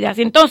sus medidas.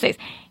 Entonces,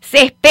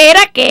 se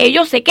espera que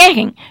ellos se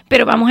quejen,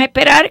 pero vamos a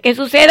esperar que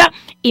suceda.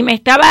 Y me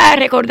estaba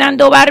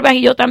recordando Barbas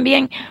y yo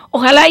también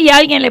ojalá y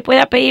alguien le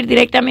pueda pedir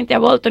directamente a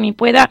Bolton y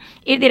pueda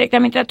ir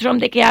directamente a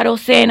Trump de que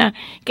Arocena,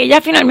 que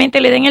ya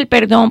finalmente le den el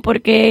perdón,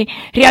 porque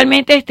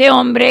realmente este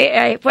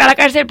hombre fue a la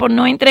cárcel por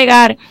no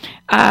entregar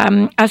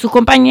a sus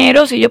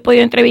compañeros, y yo he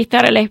podido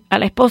entrevistar a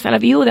la esposa, a la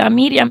viuda, a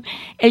Miriam.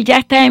 Él ya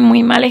está en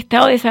muy mal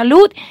estado de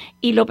salud,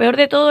 y lo peor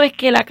de todo es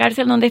que la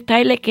cárcel donde está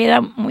él le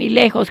queda muy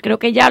lejos. Creo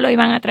que ya lo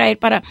iban a traer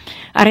para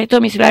arresto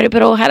domiciliario,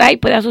 pero ojalá y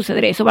pueda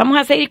suceder eso. Vamos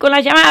a seguir con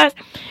las llamadas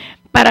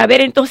para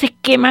ver entonces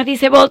qué más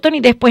dice Bolton,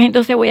 y después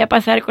entonces voy a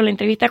pasar con la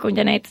entrevista con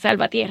Janet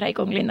Salvatierra y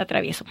con Glenda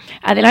Travieso.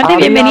 Adelante,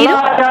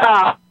 bienvenido.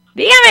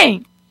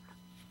 Dígame.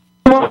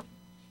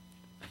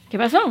 ¿Qué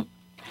pasó?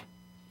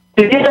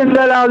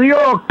 Pidiéndole a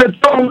Dios que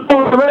son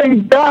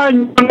 20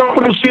 años en la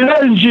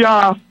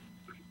presidencia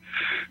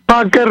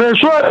para que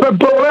resuelva el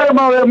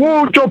problema de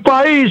muchos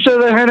países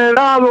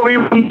degenerados y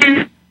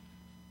hundidos.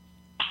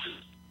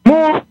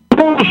 Muchos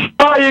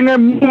hay en el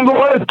mundo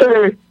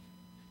este.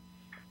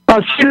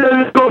 Así le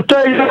digo a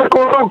usted, y le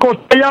conozco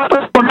ya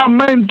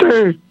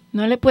personalmente.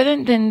 No le puedo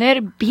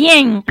entender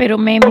bien, pero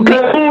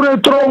Porque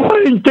dure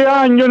 20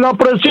 años en la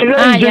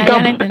presidencia, y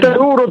que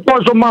duro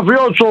todos esos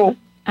mafiosos.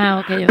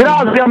 Okay.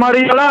 Gracias,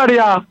 María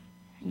Laria.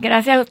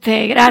 Gracias a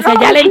usted, gracias,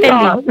 ya le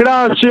entendí.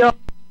 Gracias.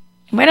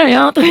 Bueno, yo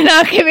no tuve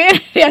nada que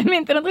ver,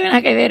 realmente no tuve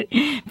nada que ver.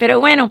 Pero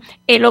bueno,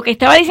 lo que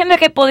estaba diciendo es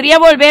que podría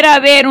volver a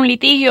haber un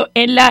litigio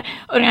en la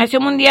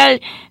Organización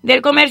Mundial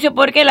del Comercio,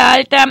 porque la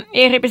alta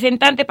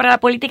representante para la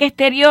política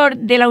exterior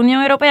de la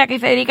Unión Europea, que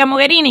es Federica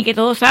Mogherini, que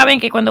todos saben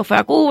que cuando fue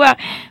a Cuba,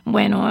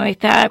 bueno,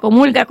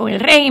 comulga con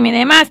el régimen y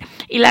demás,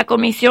 y la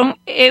Comisión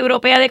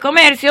Europea de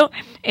Comercio,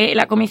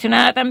 la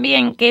comisionada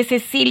también, que es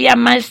Cecilia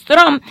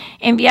Malmström,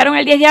 enviaron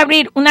el 10 de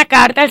abril una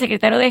carta al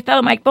secretario de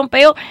Estado Mike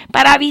Pompeo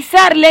para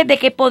avisarle de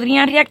que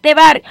podrían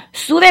reactivar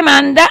su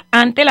demanda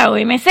ante la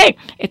OMC.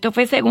 Esto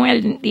fue según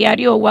el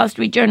diario Wall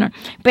Street Journal.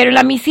 Pero en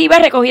la misiva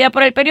recogida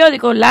por el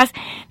periódico, las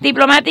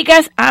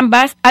diplomáticas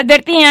ambas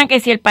advertían que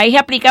si el país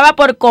aplicaba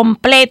por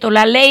completo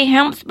la ley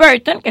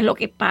Helms-Burton, que es lo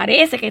que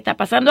parece que está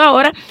pasando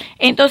ahora,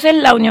 entonces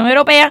la Unión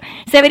Europea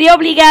se vería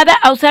obligada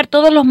a usar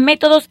todos los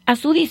métodos a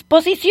su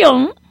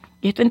disposición,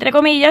 y esto entre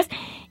comillas,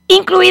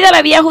 incluida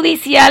la vía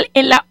judicial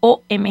en la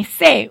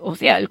OMC, o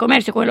sea, el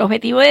comercio, con el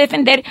objetivo de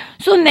defender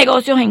sus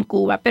negocios en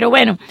Cuba. Pero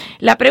bueno,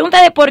 la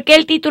pregunta de por qué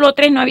el título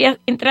 3 no había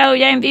entrado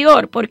ya en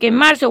vigor, porque en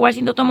marzo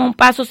Washington tomó un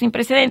paso sin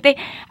precedentes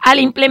al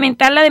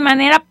implementarla de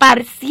manera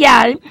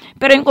parcial,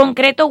 pero en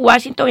concreto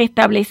Washington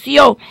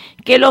estableció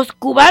que los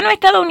cubanos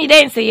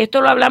estadounidenses, y esto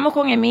lo hablamos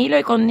con Emilio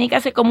y con Nick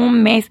hace como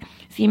un mes,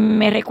 si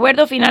me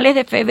recuerdo finales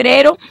de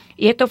febrero,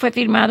 y esto fue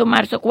firmado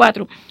marzo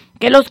 4,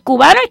 que los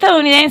cubanos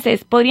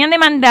estadounidenses podrían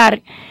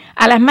demandar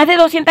a las más de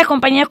 200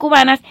 compañías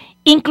cubanas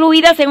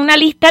incluidas en una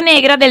lista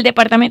negra del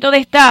Departamento de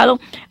Estado,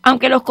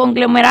 aunque los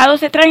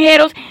conglomerados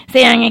extranjeros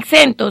sean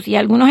exentos, y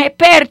algunos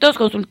expertos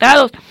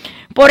consultados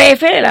por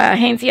EFE, la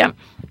agencia,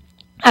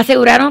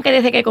 aseguraron que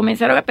desde que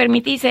comenzaron a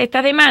permitirse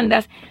estas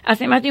demandas,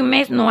 hace más de un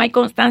mes no hay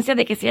constancia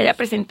de que se haya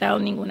presentado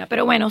ninguna.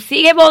 Pero bueno,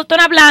 sigue Bolton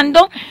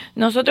hablando,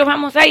 nosotros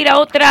vamos a ir a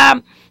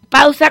otra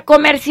pausa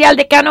comercial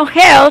de Cano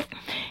Health,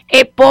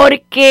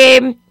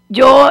 porque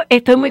yo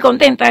estoy muy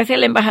contenta de ser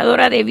la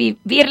embajadora de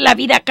Vivir la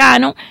Vida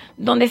Cano,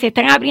 donde se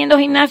están abriendo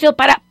gimnasios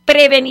para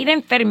prevenir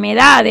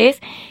enfermedades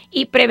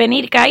y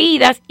prevenir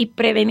caídas y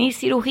prevenir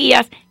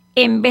cirugías.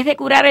 En vez de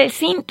curar el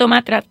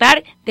síntoma,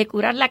 tratar de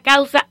curar la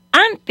causa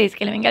antes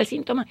que le venga el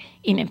síntoma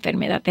y la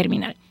enfermedad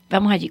terminal.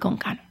 Vamos allí con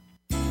Cano.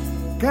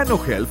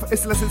 Cano Health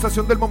es la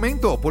sensación del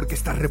momento porque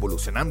está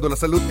revolucionando la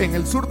salud en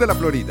el sur de la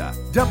Florida.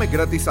 Llame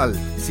gratis al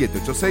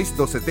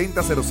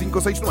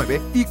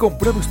 786-270-0569 y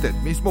compruebe usted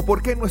mismo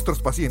por qué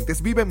nuestros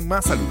pacientes viven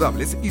más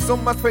saludables y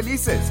son más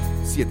felices.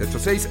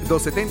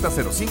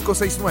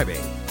 786-270-0569.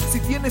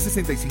 Si tiene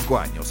 65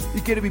 años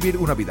y quiere vivir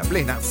una vida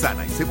plena,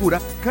 sana y segura,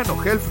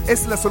 Cano Health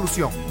es la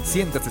solución.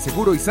 Siéntase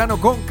seguro y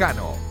sano con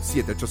Cano.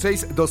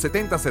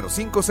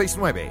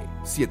 786-270-0569.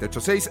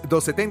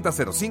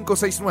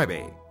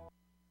 786-270-0569.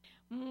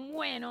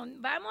 Bueno,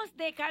 vamos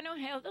de Cano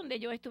Health, donde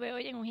yo estuve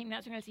hoy en un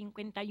gimnasio en el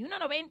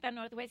 5190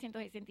 Northwest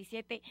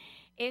 167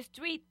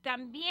 Street.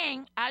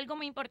 También algo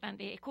muy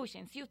importante,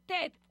 escuchen, si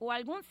usted o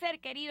algún ser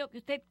querido que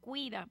usted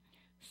cuida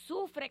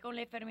sufre con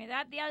la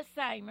enfermedad de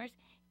Alzheimer,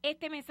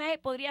 este mensaje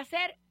podría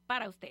ser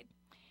para usted.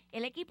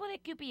 El equipo de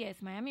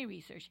QPS Miami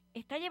Research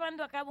está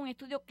llevando a cabo un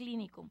estudio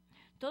clínico,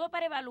 todo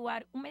para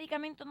evaluar un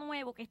medicamento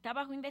nuevo que está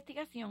bajo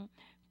investigación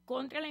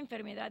contra la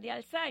enfermedad de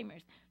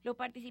Alzheimer. Los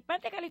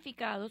participantes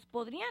calificados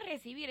podrían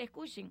recibir,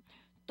 escuchen,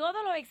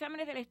 todos los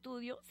exámenes del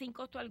estudio sin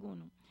costo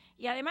alguno,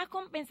 y además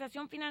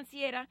compensación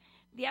financiera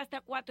de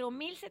hasta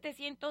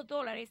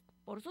 $4,700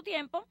 por su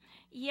tiempo,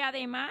 y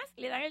además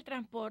le dan el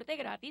transporte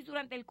gratis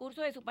durante el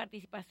curso de su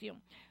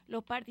participación.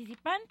 Los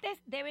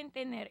participantes deben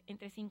tener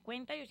entre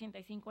 50 y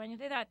 85 años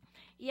de edad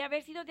y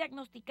haber sido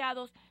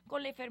diagnosticados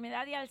con la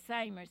enfermedad de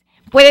Alzheimer.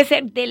 Puede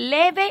ser de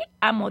leve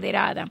a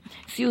moderada.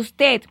 Si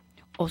usted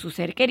o su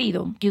ser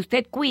querido que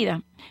usted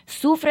cuida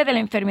sufre de la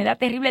enfermedad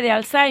terrible de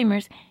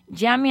Alzheimer's,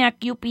 llame a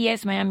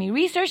QPS Miami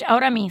Research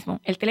ahora mismo.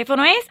 El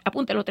teléfono es,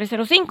 apúntelo,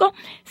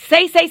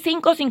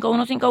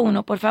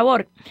 305-665-5151. Por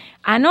favor,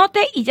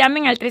 anote y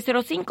llamen al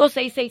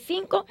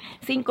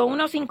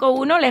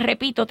 305-665-5151. Les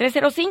repito,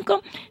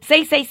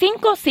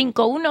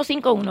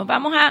 305-665-5151.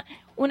 Vamos a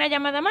una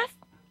llamada más.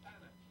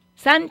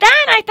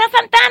 Santana, está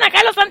Santana.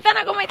 Carlos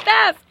Santana, ¿cómo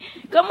estás?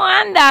 ¿Cómo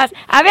andas?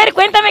 A ver,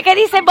 cuéntame qué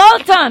dice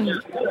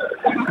Bolton.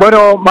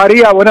 Bueno,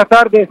 María, buenas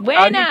tardes.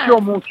 Buenas. Han dicho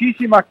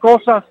muchísimas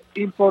cosas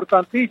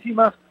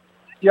importantísimas.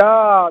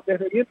 Ya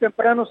desde bien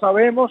temprano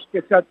sabemos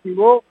que se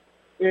activó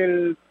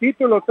el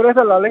título 3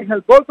 de la ley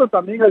del Bolton,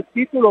 también el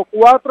título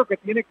 4 que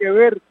tiene que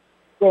ver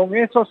con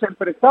esos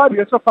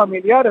empresarios, esos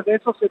familiares de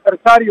esos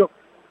empresarios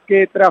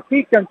que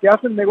trafican, que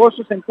hacen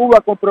negocios en Cuba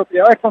con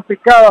propiedades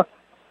confiscadas.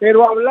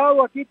 Pero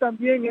hablado aquí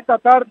también esta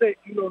tarde,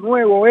 y lo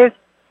nuevo es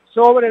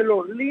sobre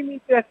los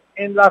límites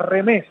en las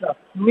remesas,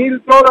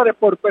 $1,000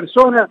 por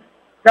persona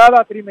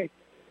cada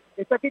trimestre.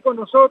 Está aquí con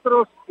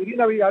nosotros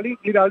Irina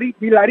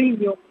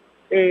Vilariño,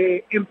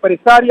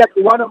 empresaria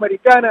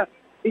cubano-americana,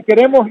 y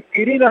queremos,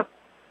 Irina,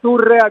 tu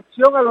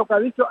reacción a lo que ha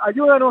dicho.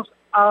 Ayúdanos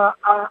a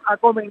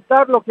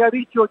comentar lo que ha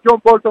dicho John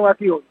Bolton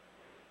aquí hoy.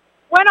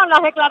 Bueno,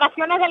 las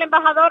declaraciones del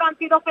embajador han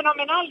sido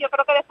fenomenal. Yo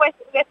creo que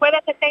después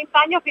de 70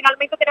 años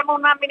finalmente tenemos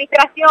una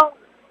administración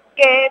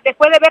que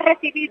después de haber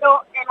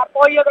recibido el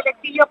apoyo del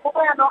exilio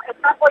cubano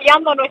está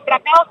apoyando nuestra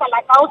causa,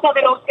 la causa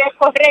de lo que es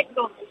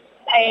correcto,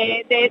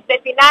 de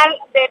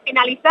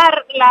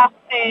finalizar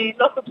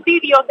los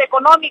subsidios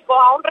económicos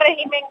a un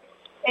régimen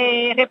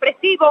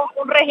represivo,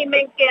 un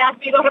régimen que ha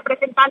sido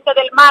representante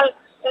del mal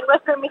de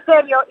nuestro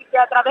hemisferio y que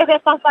a través de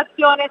estas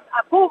acciones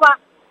a Cuba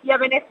y a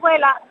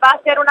Venezuela va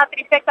a ser una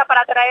trifecta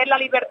para traer la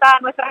libertad a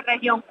nuestra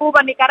región,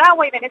 Cuba,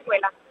 Nicaragua y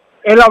Venezuela.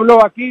 Él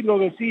habló aquí, lo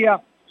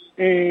decía,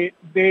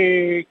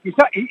 de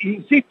quizás,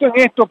 insisto en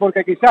esto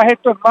porque quizás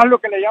esto es más lo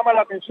que le llama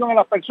la atención a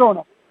las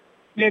personas,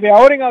 que de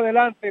ahora en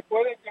adelante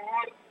pueden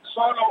llevar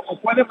solo o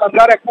pueden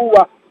mandar a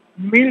Cuba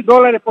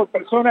 $1,000 por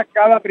persona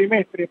cada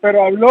trimestre,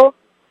 pero habló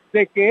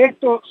de que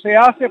esto se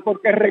hace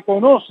porque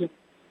reconoce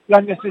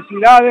las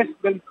necesidades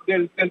del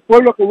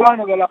pueblo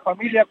cubano, de la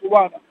familia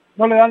cubana.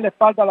 No le dan la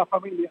espalda a la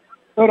familia.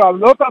 Pero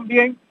habló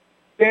también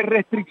de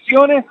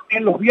restricciones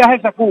en los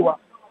viajes a Cuba.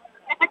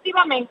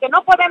 Efectivamente,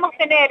 no podemos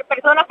tener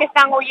personas que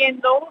están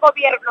oyendo un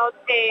gobierno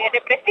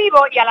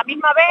represivo y a la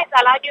misma vez,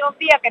 al año un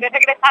día, querer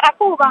regresar a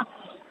Cuba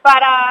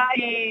para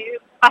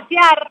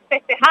pasear,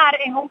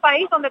 festejar en un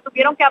país donde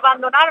tuvieron que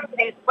abandonar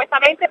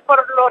supuestamente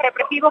por lo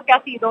represivo que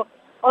ha sido.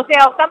 O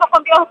sea, estamos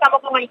con Dios,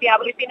 estamos con el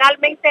diablo. Y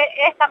finalmente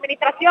esta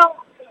administración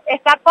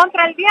está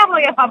contra el diablo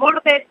y a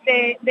favor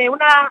de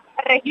una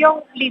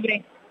región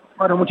libre.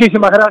 Bueno,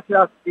 muchísimas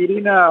gracias,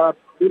 Irina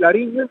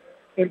Vilariño,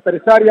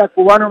 empresaria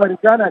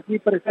cubano-americana, aquí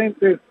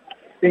presente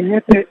en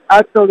este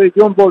acto de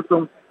John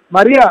Bolton.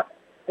 María,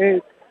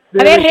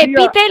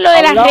 repite lo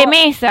de las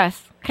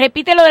remesas.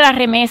 Repite lo de las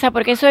remesas,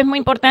 porque eso es muy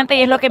importante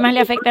y es lo que más le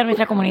afecta a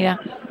nuestra comunidad.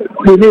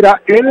 Sí,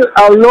 mira, él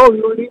habló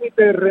de un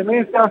límite de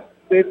remesas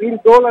de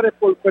 $1,000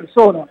 por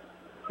persona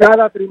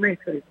cada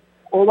trimestre.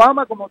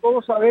 Obama, como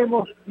todos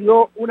sabemos,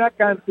 dio una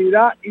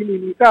cantidad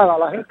ilimitada.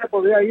 La gente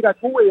podía ir a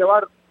Cuba y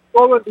llevar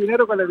todo el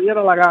dinero que le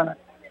diera la gana.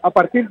 A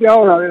partir de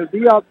ahora, del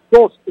día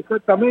 2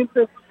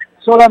 exactamente,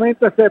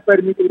 solamente se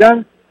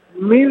permitirán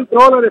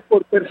 $1,000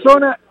 por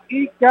persona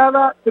y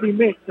cada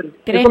trimestre.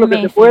 Eso es lo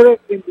que se puede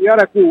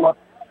enviar a Cuba.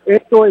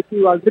 Esto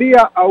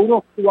equivaldría a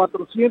unos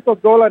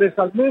 $400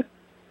 al mes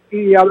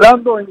y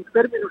hablando en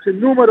términos, en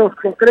números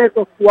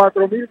concretos,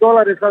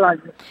 $4,000 al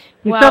año.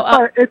 Wow.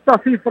 Quizás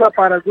esta cifra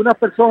para algunas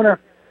personas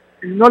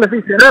no les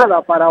dice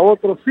nada, para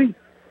otros sí,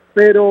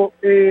 pero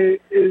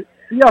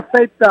sí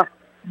afecta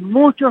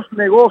muchos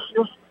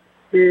negocios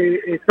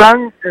que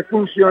están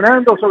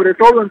funcionando, sobre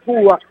todo en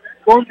Cuba,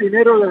 con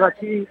dinero desde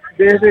aquí,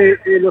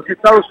 desde los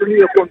Estados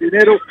Unidos, con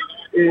dinero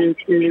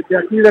de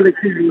aquí del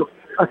exilio.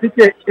 Así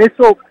que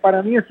eso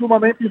para mí es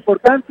sumamente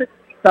importante.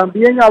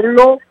 También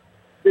habló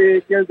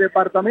de que el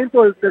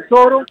Departamento del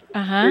Tesoro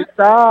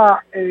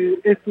está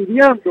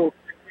estudiando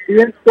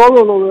bien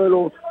todo lo de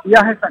los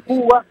viajes a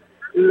Cuba.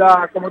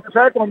 Como tú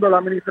sabes, cuando la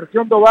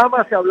administración de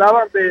Obama se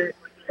hablaba de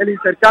el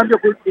intercambio,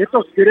 y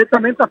esto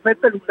directamente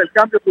afecta el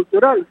intercambio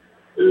cultural.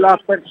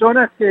 Las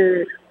personas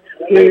que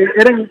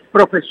eran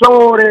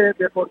profesores,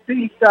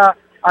 deportistas,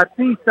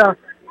 artistas,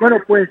 bueno,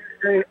 pues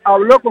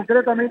habló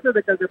concretamente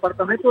de que el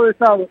Departamento de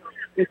Estado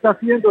está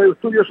haciendo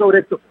estudios sobre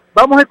esto.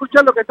 Vamos a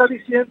escuchar lo que está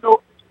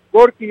diciendo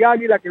Gorky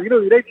Águila, que vino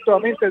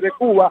directamente de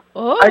Cuba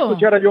a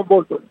escuchar a John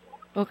Bolton.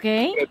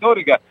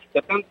 Retórica,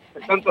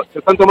 se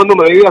están tomando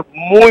medidas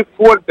muy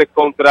fuertes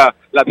contra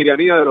la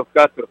tiranía de los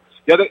Castro.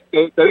 Ya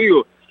te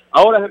digo,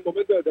 ahora es el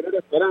momento de tener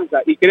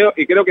esperanza y creo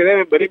que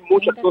deben venir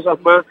muchas cosas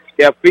más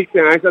que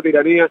asfixian a esa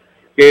tiranía,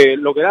 que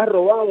lo que ha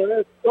robado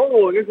es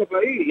todo en ese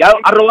país y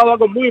ha robado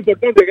algo muy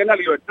importante, que es la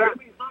libertad.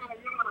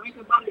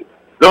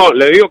 No,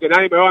 le digo que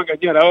nadie me va a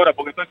engañar ahora,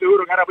 porque estoy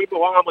seguro que ahora mismo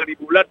van a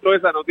manipular toda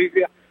esa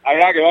noticia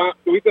allá que van,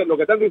 tú viste, lo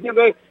que están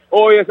diciendo es,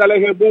 oye, esa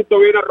ley justo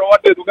viene a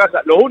robarte de tu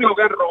casa. Los únicos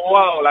que han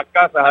robado las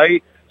casas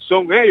ahí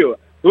son ellos.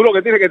 Tú lo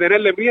que tienes que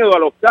tenerle miedo a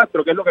los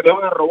Castro, que es lo que te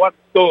van a robar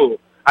todo.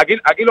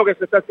 Aquí lo que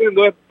se está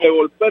haciendo es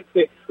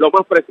devolverte lo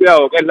más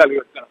preciado, que es la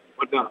libertad.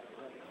 Pues nada.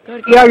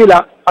 Y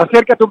Águila,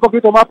 acércate un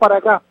poquito más para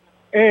acá.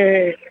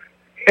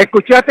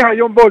 Escuchaste a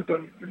John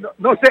Bolton.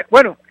 No sé,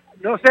 bueno,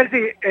 no sé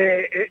si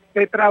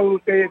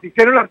te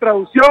hicieron la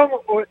traducción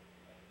o...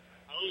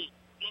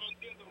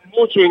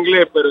 Mucho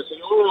inglés, pero si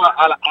uno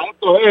a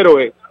estos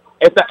héroes,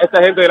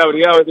 esta gente de la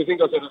Brigada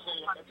 2506,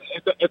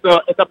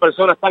 estas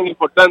personas tan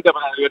importantes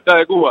para la libertad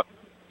de Cuba,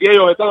 y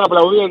ellos están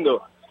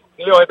aplaudiendo,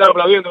 yo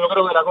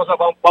creo que la cosa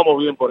vamos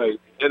bien por ahí,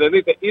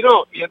 ¿entendiste?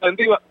 Y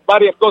entendí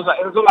varias cosas,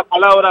 esas son las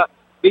palabras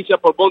dichas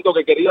por Bonto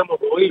que queríamos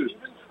oír,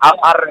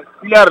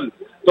 arreciar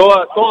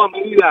toda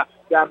medida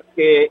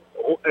que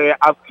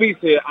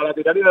asfixie a la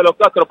tiranía de los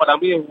Castro para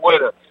mí es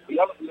buena. Y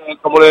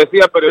como le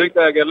decía el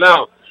periodista de aquel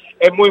lado,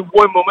 es muy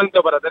buen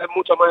momento para tener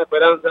mucha más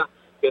esperanza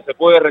que se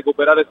puede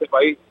recuperar ese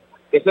país,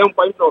 que sea un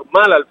país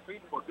normal al fin,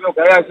 porque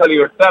que haya esa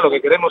libertad, lo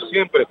que queremos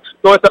siempre.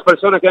 Todas estas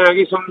personas que están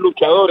aquí son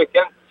luchadores, que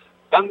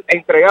han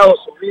entregado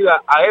su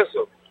vida a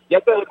eso. Ya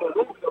este es el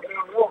momento,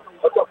 creo yo,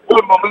 este es un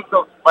buen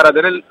momento para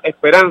tener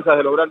esperanzas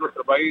de lograr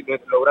nuestro país, de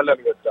lograr la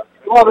libertad.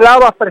 Tú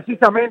hablabas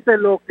precisamente de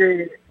lo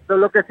que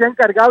se ha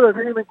encargado el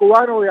régimen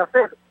cubano de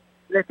hacer.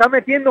 Le está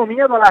metiendo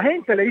miedo a la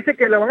gente, le dice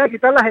que le van a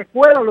quitar las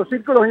escuelas, los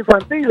círculos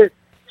infantiles.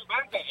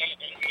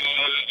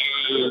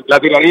 La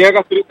tiranía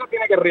castrista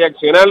tiene que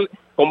reaccionar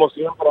como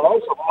siempre a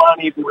eso,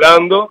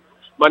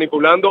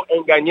 manipulando,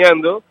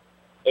 engañando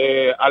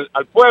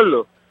al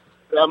pueblo.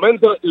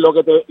 Realmente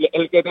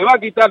el que te va a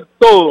quitar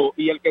todo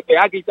y el que te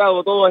ha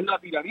quitado todo es la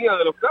tiranía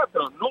de los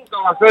Castro. Nunca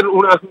va a ser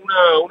una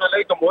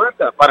ley como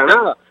esta, para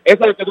nada.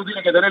 Esa es el que tú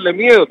tienes que tenerle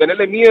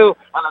miedo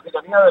a la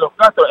tiranía de los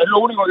Castro. Es lo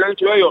único que han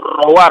hecho ellos,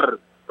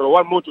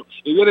 robar mucho.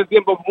 Y vienen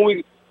tiempos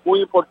muy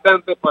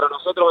importantes para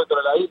nosotros dentro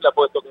de la isla,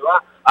 puesto que va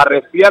a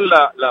arreciar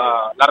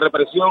la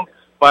represión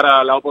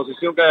para la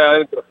oposición que hay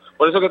adentro.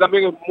 Por eso que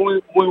también es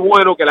muy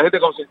bueno que la gente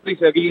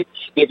concientice aquí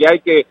de que hay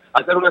que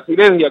hacer una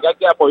sinergia, que hay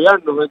que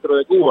apoyarnos dentro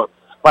de Cuba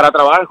para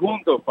trabajar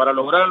juntos, para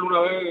lograr una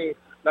vez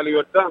la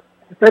libertad.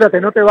 Espérate,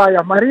 no te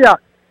vayas. María,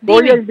 Dime.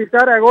 Voy a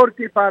invitar a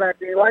Gorky para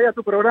que vaya a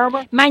tu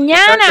programa.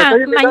 Mañana,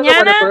 el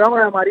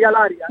programa de María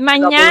Laria.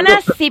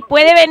 Mañana, si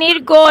puede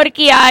venir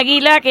Gorky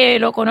Águila, que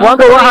lo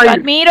conozco y lo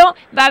admiro,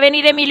 va a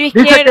venir Emilio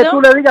Izquierdo. Dice que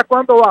tú le digas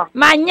cuándo va.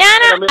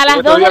 Mañana a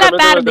las 2 de la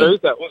tarde.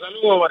 Un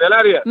saludo, María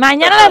Laria.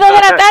 Mañana a las 2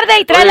 de la tarde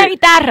y trae la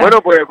guitarra.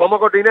 Bueno, pues vamos a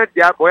coordinar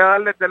ya. Voy a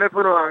darle el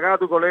teléfono acá a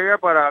tu colega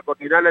para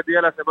coordinarle el día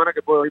de la semana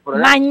que puedo ir por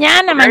allá.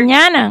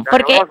 Mañana,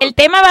 porque el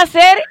tema va a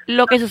ser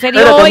lo que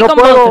sucedió hoy con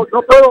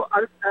No puedo,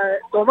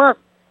 Tomás.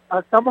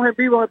 Estamos en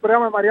vivo en el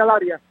programa de María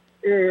Laria.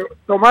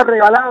 Tomás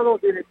Regalado,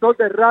 director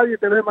de Radio y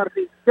TV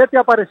Martín. ¿Qué te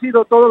ha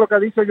parecido todo lo que ha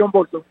dicho John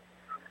Bolton?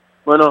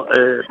 Bueno,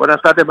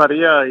 buenas tardes,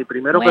 María. Y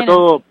primero que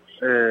todo,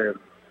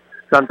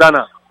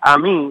 Santana, a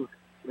mí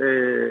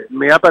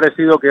me ha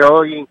parecido que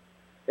hoy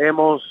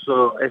hemos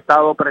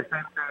estado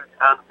presentes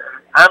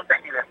antes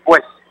y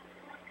después.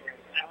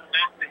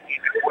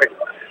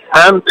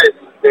 Antes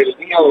del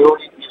día de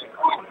hoy y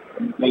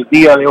después del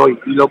día de hoy.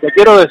 Y lo que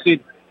quiero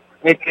decir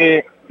es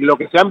que lo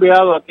que se ha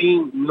enviado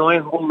aquí no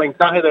es un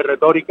mensaje de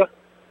retórica,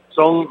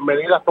 son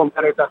medidas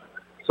concretas,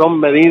 son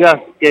medidas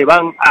que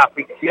van a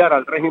asfixiar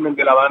al régimen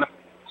de La Habana,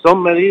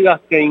 son medidas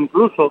que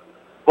incluso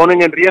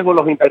ponen en riesgo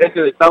los intereses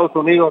de Estados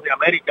Unidos de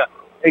América,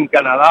 en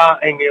Canadá,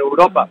 en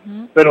Europa,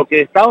 pero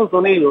que Estados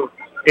Unidos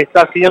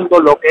está haciendo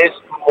lo que es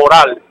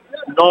moral,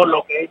 no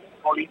lo que es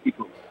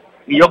político.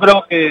 Y yo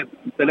creo que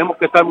tenemos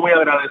que estar muy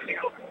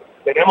agradecidos,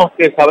 tenemos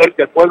que saber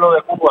que el pueblo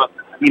de Cuba,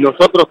 y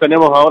nosotros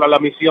tenemos ahora la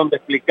misión de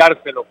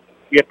explicárselo,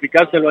 y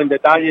explicárselo en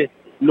detalle,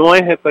 no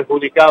es el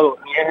perjudicado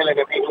ni es el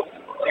enemigo,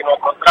 sino al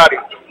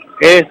contrario,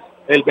 es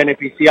el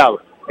beneficiado,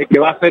 el que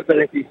va a ser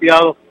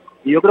beneficiado.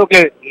 Y yo creo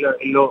que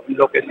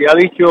lo que se ha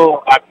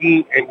dicho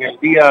aquí en el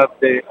día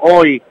de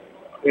hoy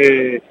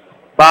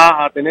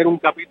va a tener un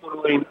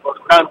capítulo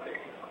importante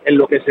en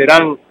lo que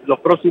serán los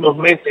próximos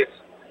meses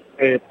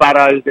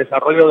para el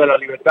desarrollo de la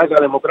libertad y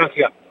la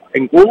democracia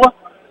en Cuba,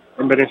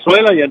 en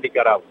Venezuela y en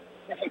Nicaragua.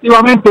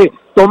 Efectivamente,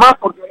 Tomás,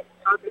 porque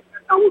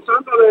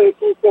abusando de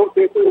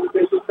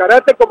su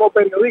carácter como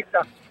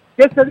periodista,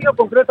 ¿qué se dio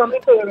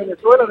concretamente de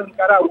Venezuela, de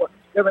Nicaragua?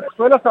 De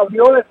Venezuela se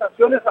abrió de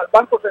sanciones al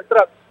Banco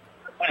Central.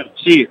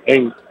 Sí,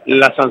 en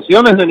las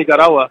sanciones de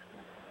Nicaragua,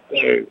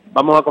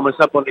 vamos a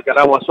comenzar por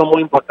Nicaragua, son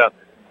muy importantes.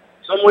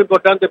 Son muy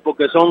importantes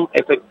porque son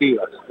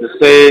efectivas.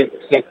 Se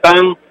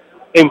están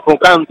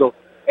enfocando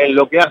en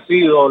lo que ha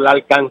sido la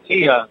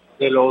alcancía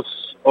de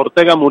los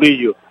Ortega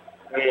Murillo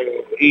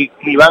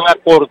y van a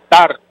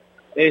cortar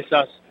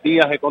esas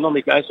vías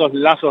económicas, esos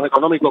lazos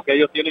económicos que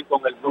ellos tienen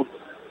con el mundo.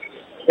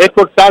 Es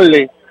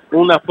cortarle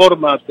una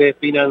forma de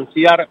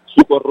financiar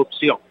su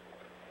corrupción.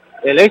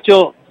 El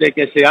hecho de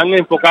que se han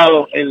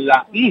enfocado en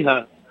la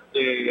hija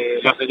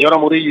de la señora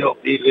Murillo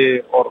y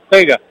de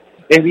Ortega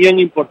es bien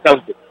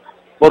importante,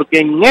 porque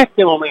en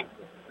este momento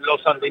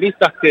los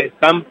sandinistas que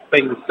están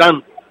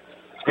pensando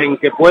en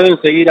que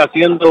pueden seguir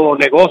haciendo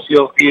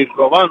negocios y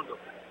robando,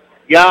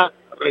 ya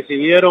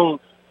recibieron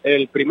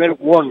el primer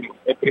warning,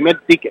 el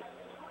primer ticket,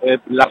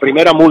 la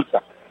primera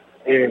multa,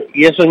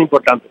 y eso es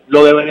importante.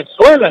 Lo de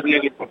Venezuela es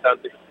bien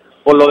importante,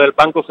 por lo del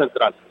Banco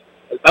Central.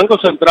 El Banco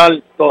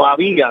Central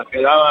todavía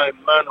quedaba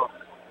en manos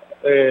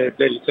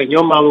del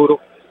señor Maduro,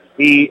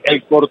 y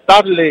el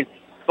cortarle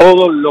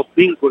todos los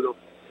vínculos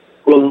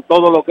con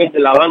todo lo que es de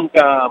la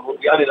banca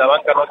mundial y la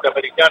banca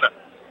norteamericana,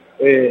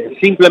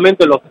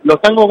 simplemente lo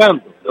están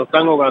ahogando,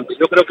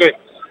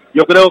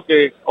 Yo creo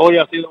que hoy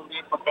ha sido un día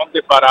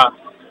importante para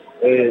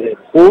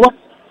Cuba,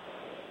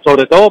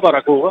 sobre todo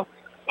para Cuba,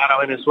 para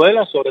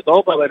Venezuela, sobre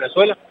todo para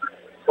Venezuela,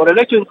 por el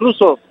hecho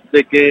incluso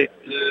de que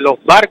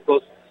los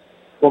barcos,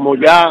 como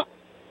ya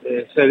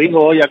se dijo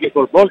hoy aquí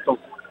por Bolton,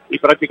 y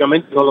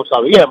prácticamente no lo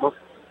sabíamos,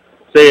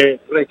 se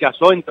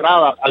rechazó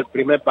entrada al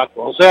primer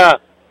barco. O sea,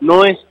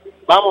 no es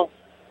vamos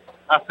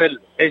a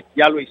hacerlo, es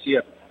ya lo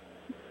hicieron.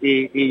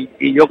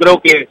 Y yo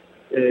creo que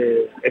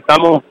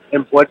estamos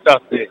en puertas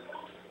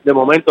de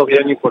momentos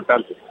bien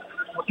importantes.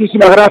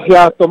 Muchísimas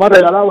gracias, Tomás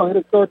Regalado,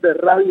 director de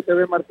Radio y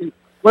TV Martí.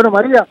 Bueno,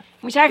 María.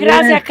 Muchas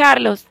gracias,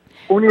 Carlos.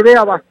 Una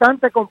idea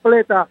bastante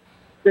completa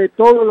de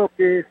todo lo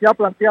que se ha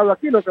planteado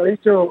aquí, lo que ha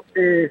dicho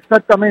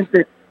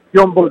exactamente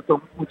John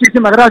Bolton.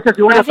 Muchísimas gracias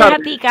y buenas tardes. Gracias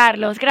a ti,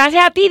 Carlos.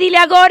 Gracias a ti. Dile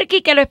a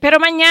Gorky que lo espero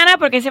mañana,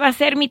 porque ese va a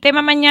ser mi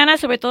tema mañana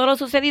sobre todo lo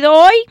sucedido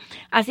hoy.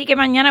 Así que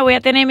mañana voy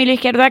a tener mi Emilio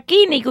Izquierdo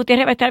aquí, Nick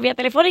Gutiérrez va a estar vía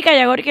telefónica y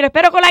a Gorky lo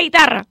espero con la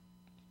guitarra.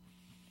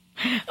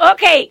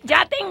 Ok,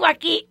 ya tengo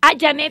aquí a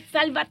Janet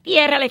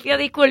Salvatierra, les pido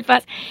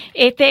disculpas,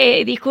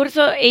 este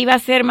discurso iba a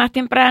ser más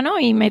temprano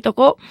y me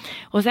tocó,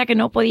 o sea que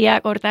no podía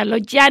cortarlo.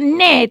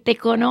 Janet, te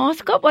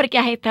conozco porque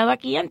has estado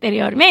aquí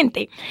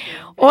anteriormente.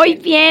 Hoy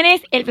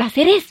vienes, el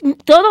placer es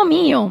todo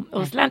mío.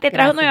 Oslan te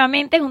trajo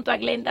nuevamente junto a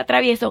Glenda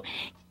Travieso.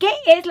 ¿Qué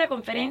es la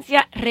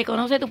conferencia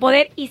Reconoce tu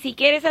Poder? Y si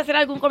quieres hacer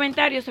algún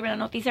comentario sobre la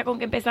noticia con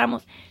que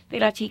empezamos de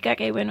la chica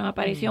que, bueno,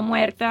 apareció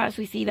muerta,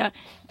 suicida,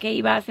 que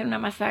iba a hacer una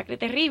masacre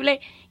terrible,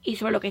 y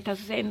sobre lo que está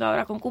sucediendo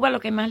ahora con Cuba, lo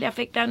que más le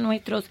afecta a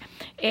nuestros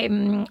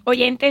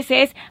oyentes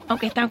es,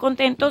 aunque están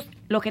contentos,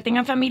 los que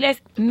tengan familia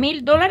es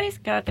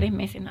 $1,000 cada 3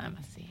 meses nada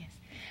más. Así es.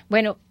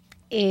 Bueno,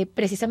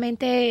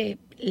 precisamente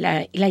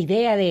la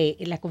idea de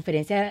la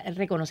conferencia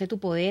Reconoce tu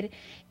Poder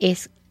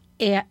es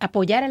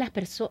apoyar a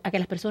que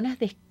las personas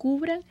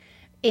descubran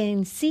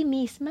en sí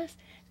mismas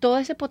todo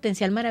ese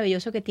potencial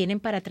maravilloso que tienen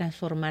para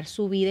transformar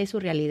su vida y su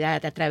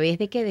realidad a través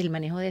del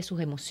manejo de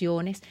sus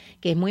emociones,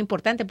 que es muy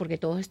importante porque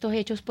todos estos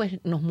hechos pues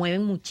nos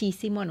mueven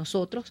muchísimo a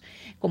nosotros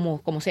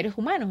como seres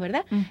humanos,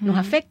 ¿verdad? Uh-huh. Nos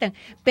afectan,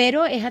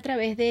 pero es a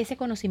través de ese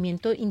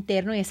conocimiento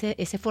interno y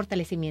ese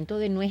fortalecimiento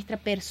de nuestra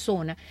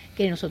persona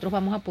que nosotros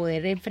vamos a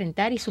poder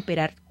enfrentar y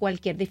superar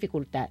cualquier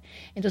dificultad.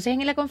 Entonces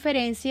en la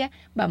conferencia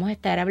vamos a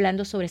estar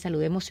hablando sobre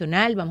salud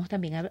emocional, vamos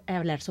también a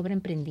hablar sobre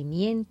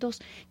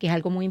emprendimientos, que es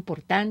algo muy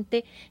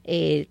importante,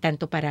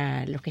 tanto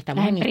para los que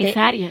estamos las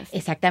empresarias.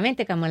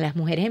 Exactamente, como las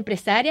mujeres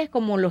empresarias,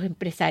 como los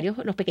empresarios,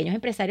 los pequeños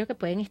empresarios que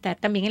pueden estar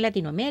también en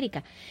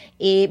Latinoamérica.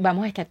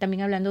 Vamos a estar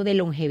también hablando de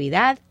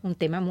longevidad, un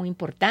tema muy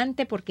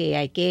importante porque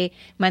hay que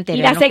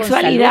mantenernos y la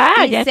sexualidad, con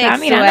salud. ya está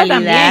mirando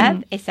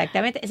también.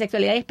 Exactamente,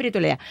 sexualidad y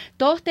espiritualidad.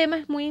 Todos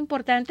temas muy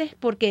importantes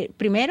porque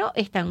primero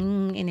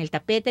están en el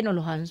tapete, nos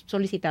los han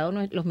solicitado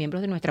los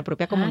miembros de nuestra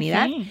propia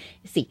comunidad.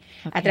 Sí,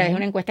 okay. A través de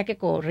una encuesta que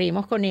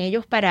corrimos con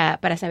ellos para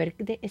saber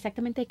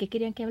exactamente de qué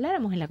querían que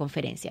habláramos en la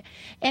conferencia.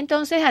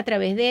 Entonces, a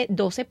través de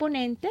 12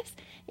 ponentes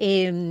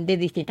de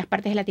distintas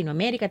partes de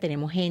Latinoamérica,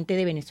 tenemos gente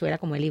de Venezuela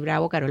como Eli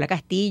Bravo, Carola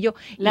Castillo.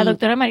 La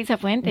doctora Marisa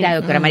Fuentes. La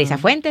doctora Marisa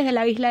Fuentes de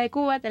la isla de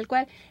Cuba, tal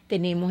cual.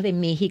 Tenemos de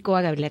México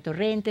a Gabriela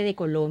Torrente, de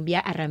Colombia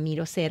a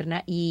Ramiro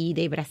Serna y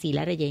de Brasil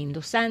a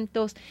Reyendo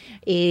Santos.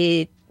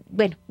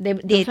 Bueno,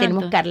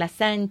 tenemos Carla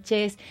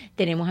Sánchez,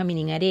 tenemos a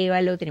Minin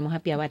Arévalo, tenemos a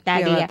Pia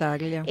Bataglia.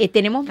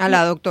 Tenemos a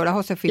la doctora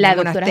Josefina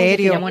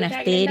Monasterio.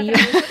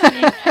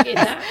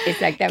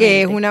 Exactamente.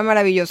 Que es una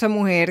maravillosa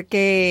mujer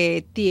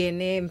que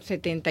tiene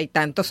 70 y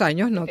tantos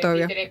años, ¿no? 73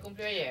 todavía.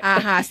 Cumplió ayer.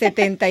 Ajá,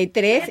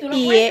 73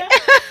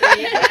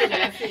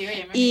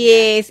 y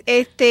es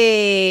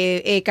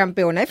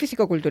campeona de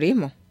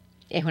fisicoculturismo.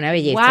 Es una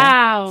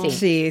belleza. Wow.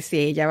 Sí,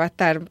 ella va a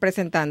estar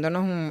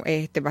presentándonos, va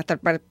a estar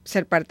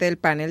ser parte del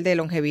panel de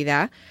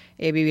longevidad,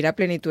 vivir a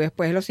plenitud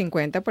después de los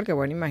 50, porque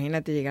bueno,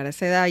 imagínate llegar a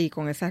esa edad y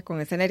con esa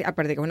energía,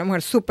 aparte que es una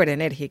mujer súper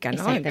enérgica,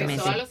 ¿no? Exactamente.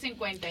 Empezó a los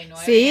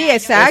 59. Sí,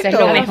 exacto. Eso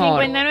es lo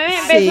mejor. 59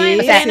 empezó a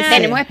entrenar. O sea,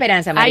 tenemos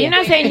esperanza, María. Hay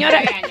una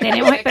señora,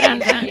 tenemos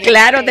esperanza.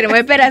 Claro, tenemos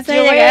esperanza de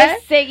Yo llegar.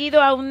 he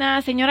seguido a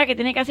una señora que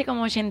tiene casi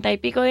como 80 y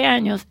pico de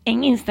años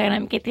en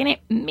Instagram, que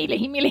tiene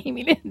miles y miles y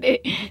miles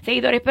de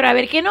seguidores, pero a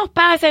ver, ¿qué nos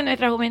pasa en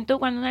nuestra juventud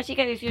cuando una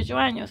chica de 18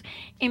 años,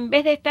 en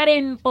vez de estar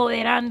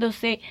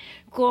empoderándose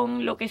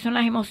con lo que son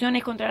las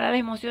emociones, controlar las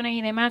emociones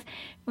y demás,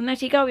 una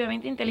chica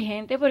obviamente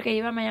inteligente porque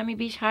lleva a Miami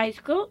Beach High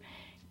School,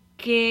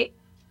 que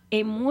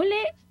emule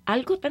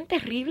algo tan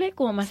terrible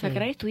como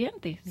masacrar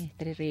estudiantes. Es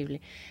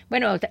terrible.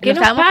 Bueno, ¿qué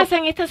nos pasa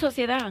en esta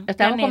sociedad?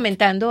 Estábamos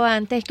comentando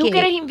antes Tú que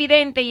eres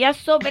invidente y has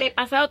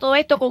sobrepasado todo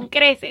esto con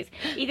creces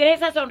y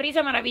tienes esa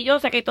sonrisa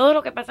maravillosa que todos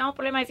los que pasamos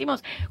problemas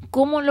decimos,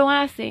 ¿cómo lo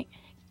hace?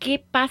 ¿Qué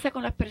pasa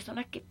con las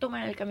personas que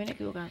toman el camino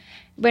equivocado?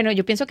 Bueno,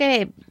 yo pienso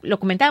que lo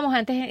comentábamos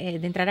antes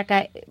de entrar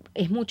acá,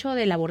 es mucho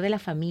de labor de la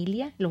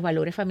familia, los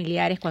valores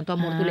familiares, cuánto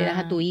amor tú le das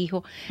a tu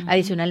hijo.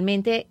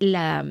 Adicionalmente,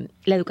 la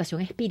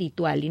educación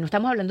espiritual. Y no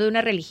estamos hablando de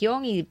una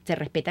religión y se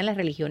respetan las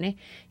religiones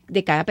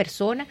de cada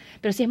persona,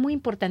 pero sí es muy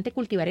importante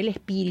cultivar el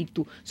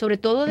espíritu, sobre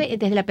todo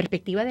desde la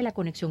perspectiva de la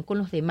conexión con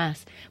los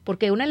demás,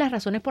 porque una de las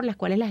razones por las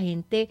cuales la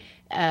gente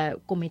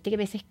comete a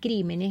veces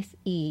crímenes,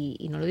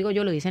 y no lo digo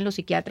yo, lo dicen los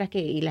psiquiatras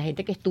y la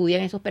gente que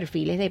estudian esos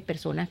perfiles de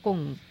personas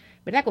con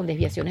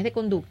desviaciones de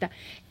conducta,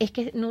 es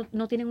que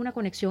no tienen una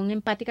conexión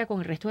empática con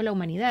el resto de la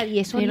humanidad, y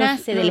eso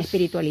nace de la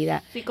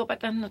espiritualidad.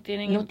 Psicópatas no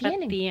tienen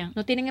empatía.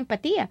 No tienen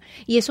empatía,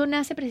 y eso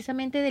nace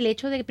precisamente del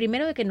hecho de,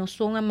 primero, de que no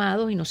son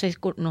amados y no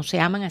se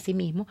aman a sí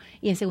mismos,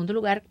 y en segundo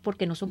lugar,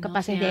 porque no son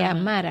capaces de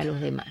amar a los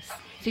demás.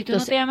 Si tú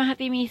no te amas a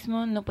ti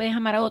mismo, no puedes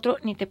amar a otro,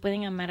 ni te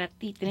pueden amar a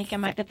ti. Tienes que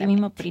amarte a ti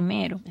mismo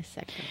primero.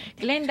 Exactamente.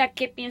 Glenda,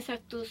 ¿qué piensas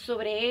tú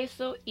sobre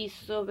eso y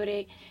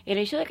sobre el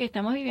hecho de que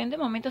estamos viviendo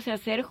en momentos, o sea,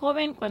 ser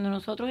joven, cuando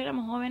nosotros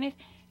éramos jóvenes,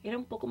 era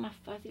un poco más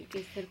fácil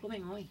que ser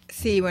joven hoy?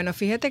 Sí, bueno,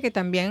 fíjate que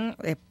también,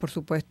 por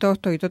supuesto,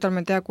 estoy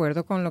totalmente de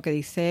acuerdo con lo que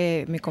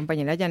dice mi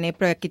compañera Janet,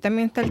 pero aquí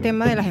también está el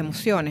tema de las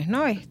emociones,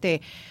 ¿no?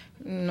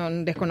 No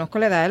desconozco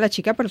la edad de la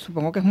chica, pero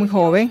supongo que es muy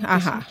joven.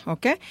 Ajá,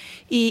 ¿ok?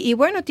 Y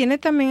bueno, tiene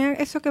también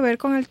eso que ver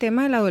con el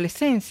tema de la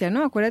adolescencia,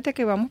 ¿no? Acuérdate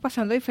que vamos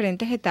pasando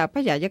diferentes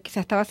etapas, ya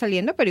quizás estaba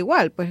saliendo, pero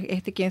igual, pues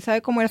quién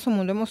sabe cómo era su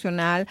mundo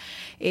emocional.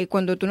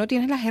 Cuando tú no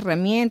tienes las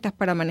herramientas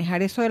para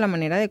manejar eso de la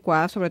manera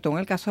adecuada, sobre todo en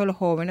el caso de los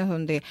jóvenes,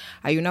 donde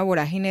hay una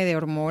vorágine de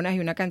hormonas y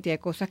una cantidad de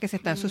cosas que se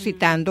están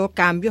suscitando,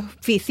 cambios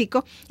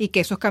físicos, y que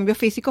esos cambios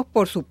físicos,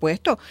 por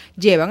supuesto,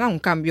 llevan a un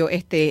cambio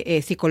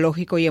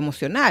psicológico y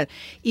emocional.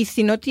 Y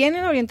si no tienen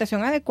la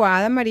orientación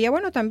adecuada, María,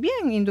 bueno,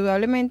 también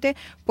indudablemente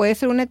puede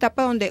ser una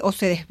etapa donde o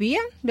se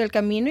desvían del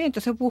camino y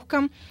entonces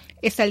buscan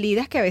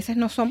salidas que a veces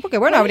no son, porque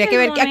bueno, habría que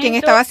ver a quién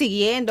estaba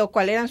siguiendo,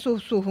 cuáles eran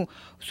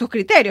sus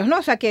criterios, ¿no?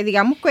 O sea, que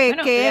digamos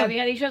que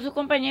había dicho a sus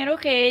compañeros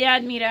que ella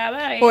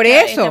admiraba por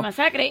esta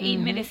masacre, y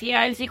me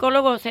decía el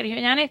psicólogo Sergio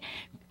Llanes,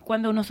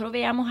 cuando nosotros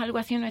veamos algo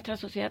así en nuestra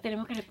sociedad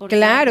tenemos que reportarlo.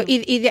 Claro,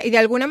 y de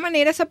alguna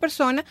manera esa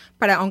persona,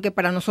 aunque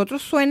para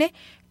nosotros suene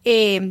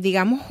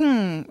digamos,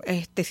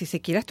 si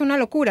se quiere hasta una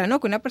locura, ¿no?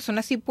 Que una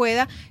persona sí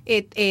pueda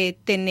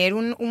tener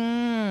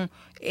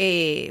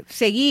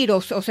seguir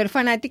o ser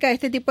fanática de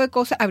este tipo de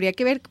cosas, habría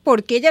que ver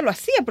por qué ella lo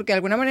hacía, porque de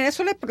alguna manera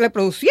eso le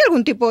producía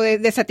algún tipo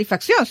de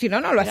satisfacción, si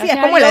no, no lo hacía, es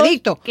como el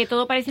adicto. Que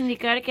todo parece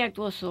indicar que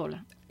actuó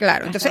sola.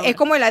 Claro, entonces es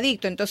como el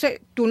adicto, entonces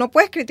tú no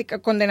puedes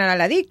condenar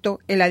al adicto,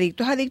 el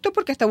adicto es adicto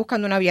porque está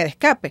buscando una vía de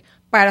escape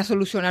para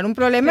solucionar un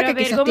problema que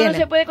quizás tiene. ¿Cómo no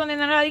se puede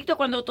condenar al adicto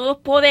cuando todos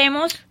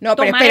podemos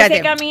tomar ese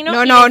camino?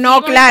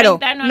 Claro.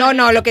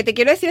 No, lo que te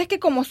quiero decir es que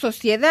como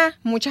sociedad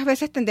muchas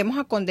veces tendemos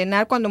a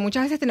condenar cuando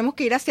muchas veces tenemos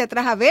que ir hacia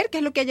atrás a ver qué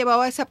es lo que ha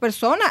llevado a esa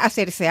persona a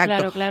hacer ese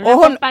acto. Claro,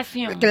 ojo, la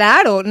compasión.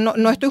 Claro,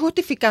 no estoy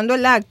justificando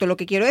el acto, lo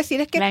que quiero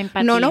decir es que la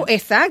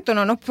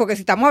empatía. Porque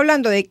si estamos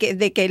hablando de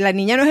que la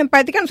niña no es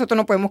empática, nosotros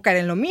no podemos caer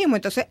en lo mismo.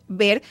 Entonces,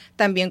 ver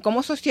también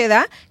como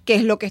sociedad qué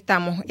es lo que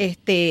estamos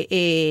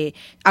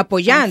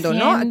apoyando,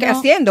 ¿no?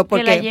 Haciendo,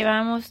 porque que la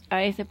llevamos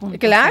a ese punto.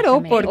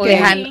 Claro, porque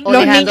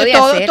los niños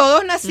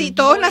todos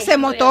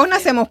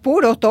nacemos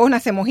puros, todos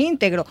nacemos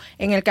íntegros.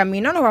 En el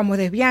camino nos vamos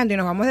desviando, y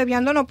nos vamos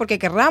desviando no porque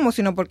querramos,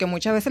 sino porque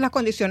muchas veces las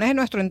condiciones de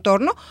nuestro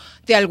entorno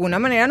de alguna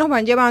manera nos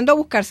van llevando a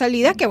buscar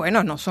salidas que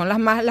bueno, no son las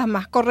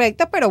más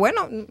correctas, pero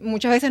bueno,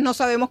 muchas veces no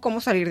sabemos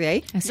cómo salir de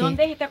ahí.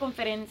 ¿Dónde es esta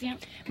conferencia?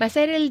 Va a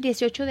ser el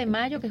 18 de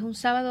mayo, que es un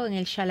sábado, en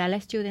el Shalala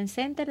Student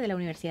Center de la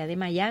Universidad de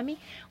Miami,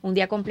 un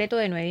día completo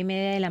de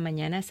 9:30 de la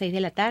mañana a 6 de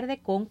la tarde,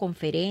 con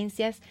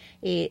conferencias,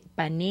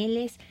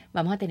 paneles.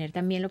 Vamos a tener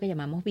también lo que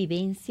llamamos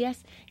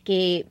vivencias,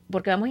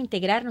 porque vamos a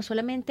integrar no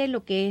solamente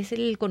lo que es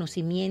el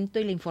conocimiento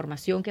y la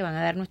información que van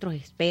a dar nuestros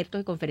expertos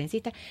y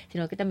conferencistas,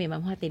 sino que también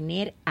vamos a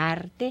tener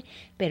arte,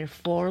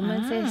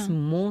 performances,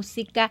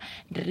 música,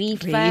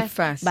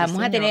 rifas.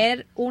 Vamos a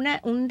tener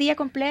un día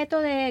completo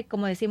de,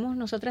 como decimos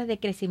nosotras, de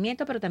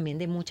crecimiento, pero también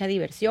de mucha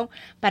diversión,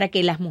 para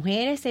que las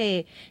mujeres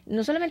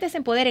no solamente se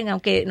empoderen,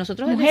 aunque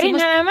nosotros mujeres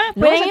decimos, nada más,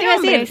 pueden ir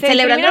hombres,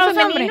 celebrando lo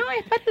femenino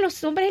es para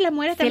los hombres y las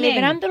mujeres también.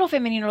 Celebrando lo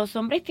femenino, los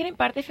hombres tienen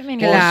parte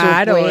femenina.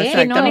 Claro,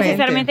 que no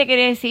necesariamente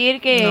quiere decir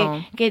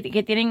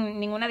que tienen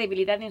ninguna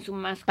debilidad en su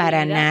masculinidad.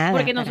 Para nada.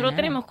 Porque nosotros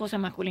tenemos cosas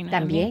masculinas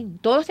también.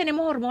 Todos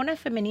tenemos hormonas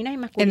femeninas y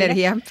masculinas.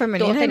 Energía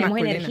femenina Todos y tenemos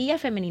masculina. energía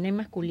femenina y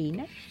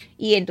masculina.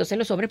 Y entonces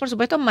los hombres, por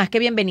supuesto, más que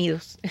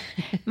bienvenidos.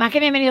 Más que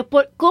bienvenidos.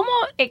 ¿Cómo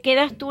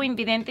quedas tú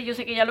invidente? Yo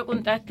sé que ya lo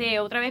contaste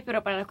otra vez,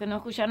 pero para los que no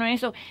escucharon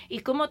eso, ¿y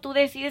cómo tú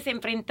decides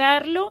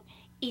enfrentarlo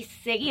y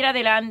seguir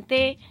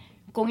adelante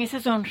con esa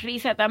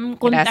sonrisa tan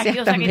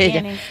contagiosa que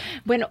tienes.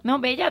 Bueno, no,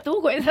 bella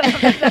tú con esa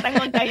sonrisa tan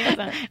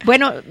contagiosa.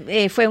 Bueno,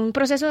 fue un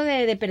proceso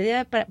de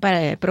pérdida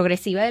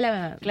progresiva de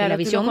la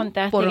visión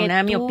por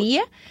una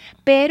miopía,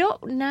 pero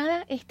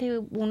nada,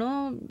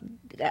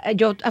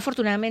 yo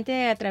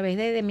afortunadamente a través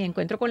de mi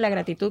encuentro con la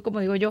gratitud, como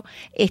digo yo,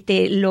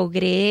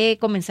 logré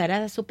comenzar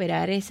a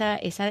superar esa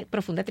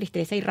profunda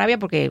tristeza y rabia,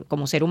 porque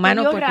como ser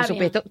humano, pues, por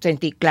supuesto,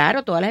 sentí,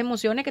 claro, todas las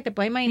emociones que te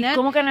puedes imaginar. ¿Y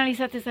cómo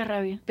canalizaste esa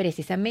rabia?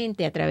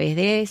 Precisamente a través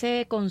de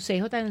ese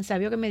consejo tan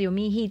sabio que me dio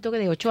mi hijito, que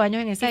de 8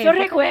 años en esa época.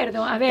 Yo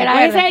recuerdo, a ver,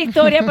 a esa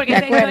historia, porque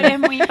esa historia es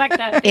muy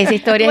impactante. Esa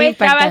historia es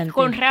impactante. Tú estabas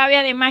con rabia,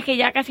 además, que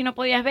ya casi no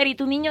podías ver, y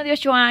tu niño de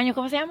 8 años,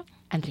 ¿cómo se llama?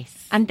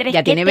 Andrés,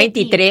 ya tiene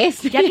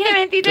 23. Ya tiene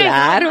 23.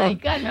 Claro. Oh,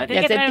 God,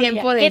 ya hace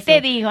tiempo de ¿Qué eso. te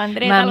dijo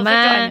Andrés mamá,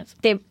 a los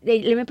 8 años?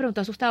 Él me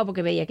preguntó asustado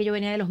porque veía que yo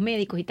venía de los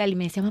médicos y tal, y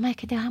me decía, mamá, es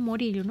que te vas a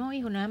morir. Yo, no,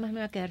 hijo, nada más me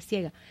va a quedar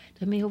ciega.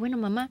 Entonces me dijo, bueno,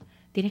 mamá,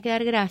 tienes que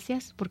dar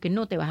gracias porque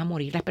no te vas a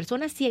morir. Las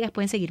personas ciegas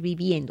pueden seguir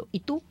viviendo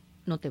y tú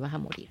no te vas a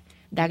morir.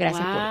 Da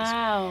gracias por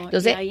eso.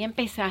 Entonces, y ahí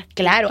empezaste.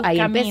 Claro, ahí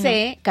camino.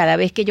 empecé. Cada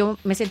vez que yo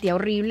me sentía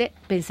horrible,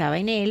 pensaba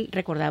en él,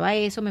 recordaba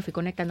eso, me fui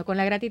conectando con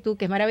la gratitud,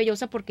 que es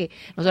maravillosa porque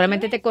no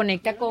solamente te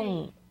conecta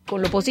con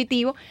lo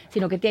positivo,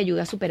 sino que te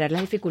ayuda a superar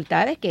las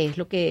dificultades, que es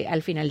lo que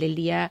al final del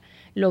día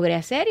logré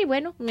hacer. Y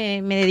bueno,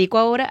 me dedico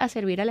ahora a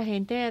servir a la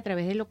gente a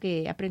través de lo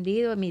que he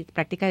aprendido, en mi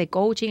práctica de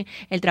coaching,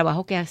 el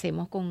trabajo que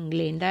hacemos con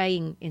Glenda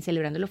en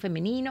Celebrando lo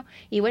Femenino,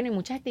 y bueno, y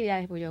muchas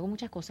actividades, porque yo hago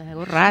muchas cosas,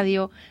 hago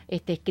radio,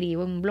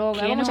 escribo en un blog,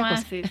 hago muchas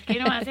cosas. ¿Qué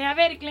no haces? A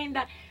ver,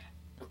 Glenda,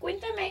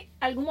 cuéntame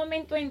algún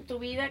momento en tu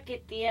vida que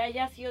te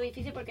haya sido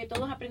difícil, porque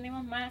todos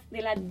aprendemos más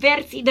de la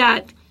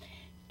adversidad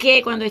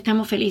que cuando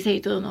estamos felices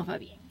y todo nos va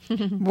bien.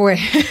 Bueno,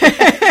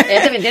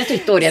 ella también tiene su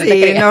historia, no sí,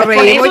 te creas. nos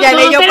reímos ya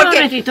de ello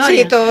porque sí,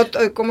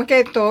 como es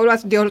que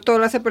Dios todo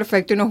lo hace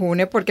perfecto y nos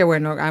une, porque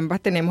bueno,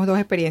 ambas tenemos dos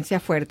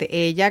experiencias fuertes,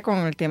 ella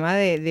con el tema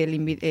de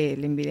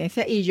la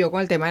invidencia y yo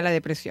con el tema de la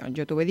depresión.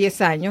 Yo tuve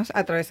 10 años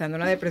atravesando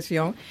una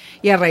depresión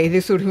y a raíz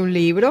de surge un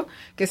libro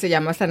que se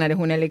llama Sanar es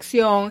una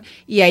elección,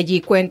 y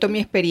allí cuento mi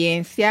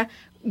experiencia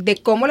de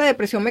cómo la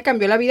depresión me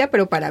cambió la vida,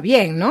 pero para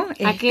bien, ¿no?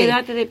 ¿A qué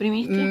edad te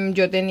deprimiste?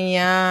 Yo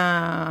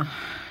tenía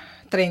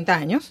 30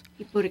 años.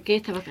 ¿Y por qué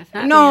estaba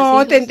casada? No,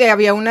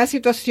 había una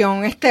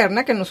situación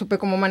externa que no supe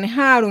cómo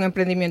manejar, un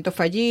emprendimiento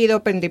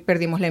fallido,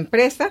 perdimos la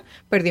empresa,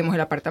 perdimos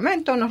el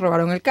apartamento, nos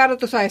robaron el carro,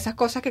 tú sabes, esas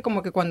cosas que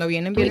como que cuando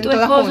vienen todas juntas. ¿Y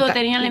tu esposo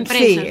tenía la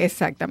empresa? Sí,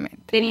 exactamente.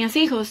 ¿Tenías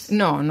hijos?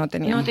 No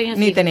teníamos, tenías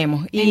ni hijos.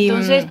 Tenemos.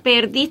 Entonces,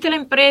 perdiste la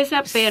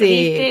empresa,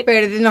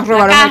 perdiste nos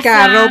robaron el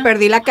carro,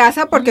 perdí la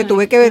casa porque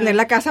tuve que vender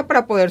la casa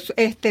para poder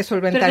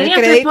solventar el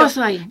crédito. ¿Tu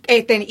esposo ahí?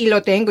 Y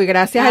lo tengo, y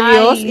gracias a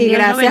Dios,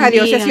 gracias a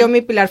Dios ha sido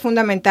mi pilar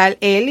fundamental,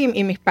 él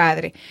y mis padres.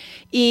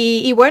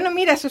 Y bueno,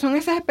 mira, son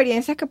esas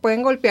experiencias que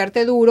pueden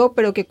golpearte duro,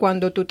 pero que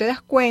cuando tú te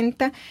das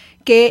cuenta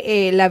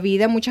que la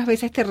vida muchas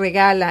veces te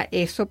regala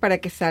eso para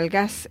que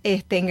salgas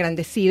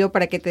engrandecido,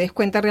 para que te des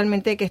cuenta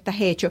realmente de que estás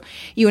hecho.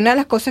 Y una de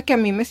las cosas que a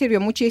mí me sirvió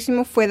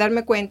muchísimo fue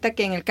darme cuenta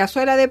que en el caso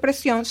de la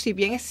depresión, si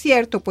bien es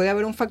cierto, puede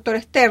haber un factor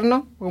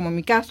externo, como en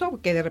mi caso,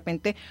 que de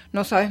repente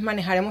no sabes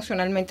manejar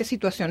emocionalmente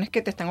situaciones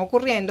que te están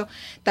ocurriendo,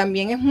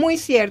 también es muy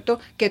cierto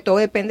que todo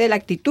depende de la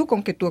actitud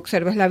con que tú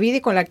observes la vida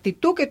y con la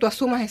actitud que tú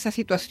asumas esas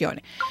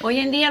situaciones. Hoy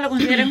en día lo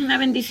consideras una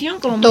bendición,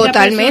 como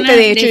totalmente, muchas personas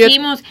de hecho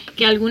decimos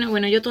que alguna,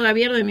 bueno, yo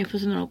todavía lo de mi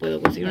esposo no lo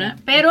puedo conseguir,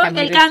 pero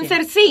el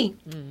cáncer sí.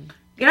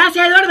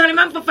 Gracias, Eduardo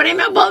Alemán, por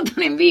ponerme a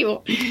Bolton en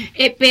vivo.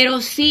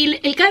 Pero sí,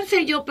 el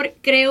cáncer yo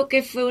creo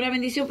que fue una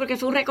bendición porque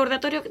fue un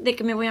recordatorio de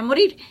que me voy a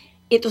morir.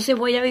 Entonces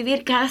voy a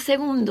vivir cada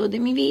segundo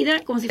de mi vida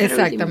como si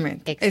fuera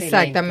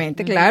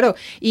Exactamente, claro.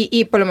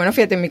 Y por lo menos,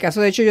 fíjate, en mi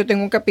caso, de hecho, yo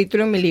tengo un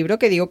capítulo en mi libro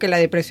que digo que la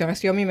depresión ha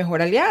sido mi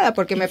mejor aliada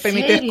porque me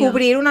permitió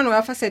descubrir una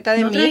nueva faceta de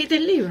mí. ¿No trajiste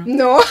el libro?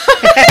 No,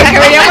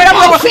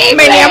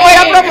 veníamos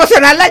a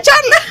promocionar la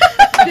charla.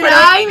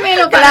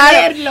 Tráemelo para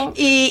leerlo.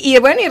 Y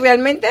bueno, y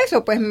realmente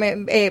eso, pues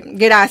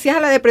gracias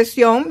a la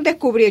depresión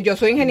descubrí, yo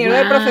soy ingeniero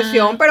de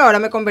profesión, pero ahora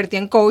me convertí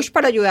en coach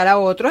para ayudar a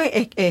otros,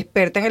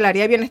 experta en el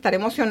área de bienestar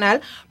emocional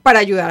para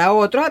ayudar a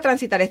otros a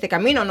transitar este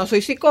camino. No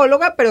soy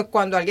psicóloga, pero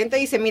cuando alguien te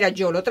dice, mira,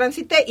 yo lo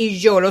transité y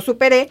yo lo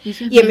superé,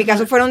 y en mi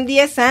caso fueron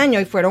 10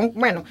 años y fueron,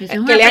 bueno,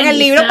 que lean el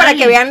libro para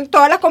que vean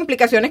todas las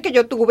complicaciones que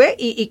yo tuve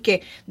y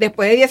que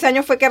después de 10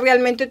 años fue que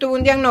realmente tuve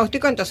un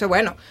diagnóstico. Entonces,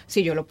 bueno,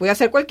 si yo lo pude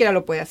hacer, cualquiera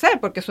lo puede hacer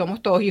porque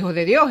somos todos hijos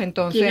de Dios.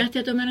 Entonces, ¿llegaste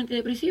a tomar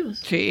antidepresivos?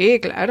 Sí,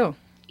 claro.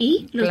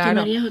 ¿Y los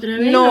tomarías otra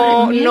vez?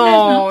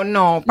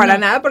 No, para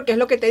nada, porque es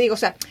lo que te digo, o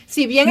sea,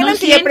 si bien el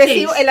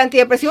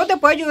antidepresivo te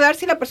puede ayudar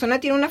si la persona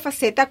tiene una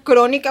faceta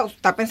crónica o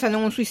está pensando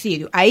en un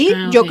suicidio. Ahí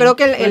yo creo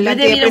que el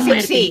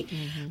antidepresivo sí,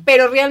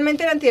 pero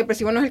realmente el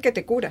antidepresivo no es el que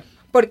te cura,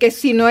 porque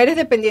si no eres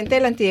dependiente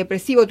del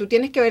antidepresivo, tú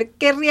tienes que ver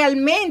qué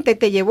realmente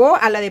te llevó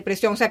a la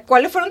depresión, o sea,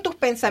 cuáles fueron tus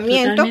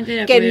pensamientos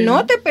que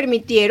no te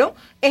permitieron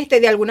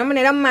de alguna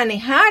manera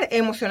manejar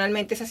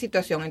emocionalmente esa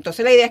situación.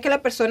 Entonces la idea es que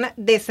la persona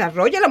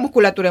desarrolle la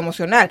musculatura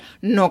emocional,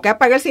 no que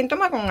apague el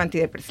síntoma con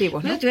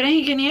antidepresivos, ¿no? Tú eres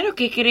ingeniero,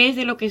 ¿qué crees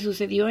de lo que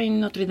sucedió en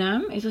Notre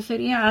Dame? Eso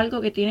sería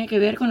algo que tiene que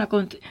ver con la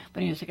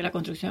bueno, yo sé que la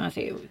construcción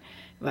hace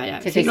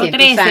siglo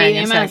XIII y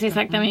demás,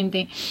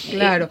 exactamente.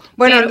 Claro.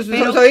 Bueno,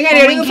 soy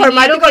ingeniero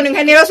informático, no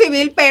ingeniero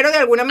civil, pero de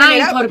alguna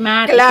manera,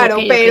 claro,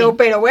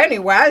 pero bueno,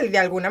 igual, de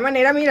alguna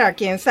manera, mira,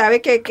 quién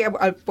sabe que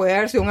puede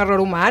haber sido un error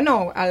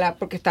humano,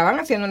 porque estaban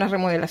haciendo unas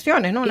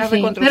remodelaciones, ¿no? Unas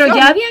reconstrucciones.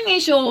 Pero ya habían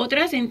hecho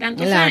otras en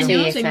tantos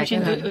años, en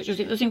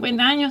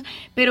 850 años,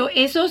 pero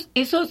esos,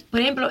 por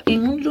ejemplo,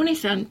 en un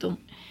lunes santo,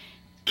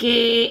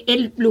 que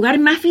el lugar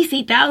más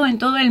visitado en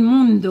todo el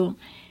mundo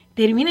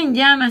termina en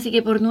llamas y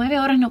que por 9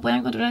 horas no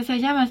puedan controlar esas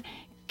llamas,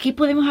 ¿qué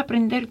podemos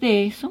aprender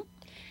de eso?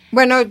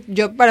 Bueno,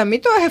 para mí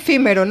todo es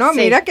efímero, ¿no? Sí.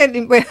 Mira que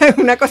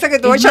una cosa que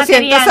tuvo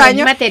 800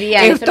 años,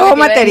 es todo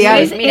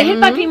material. Es el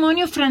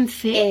patrimonio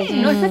francés.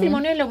 No es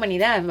patrimonio de la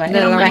humanidad,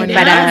 ¿vale?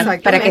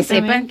 Para que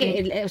sepan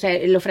que, o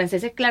sea, los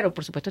franceses, claro,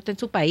 por supuesto está en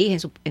su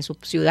país, en su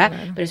ciudad,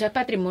 pero eso es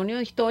patrimonio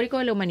histórico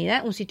de la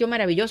humanidad, un sitio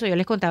maravilloso. Yo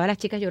les contaba a las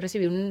chicas, yo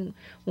recibí un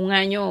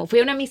año,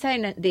 fui a una misa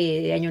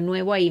de Año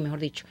Nuevo ahí, mejor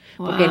dicho,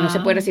 porque no se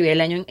puede recibir el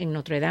año en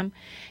Notre Dame.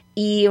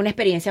 Y una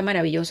experiencia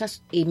maravillosa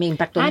y me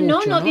impactó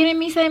mucho. ¿No tienen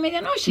misa de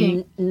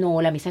medianoche? No,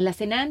 la misa la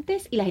hacen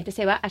antes y la gente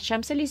se va a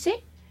Champs-Élysées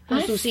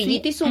con su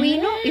sillita y su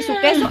vino y su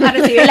queso a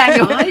recibir el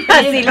año.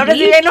 Así lo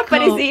reciben los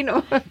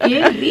parisinos.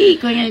 Qué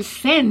rico, en el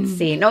Zen.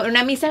 Sí,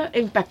 una misa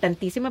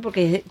impactantísima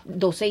porque es de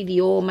 12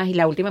 idiomas y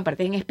la última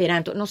parte es en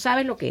esperanto. No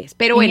sabes lo que es,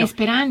 pero bueno. ¿En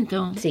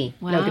esperanto? Sí,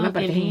 la última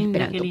parte es en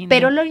esperanto.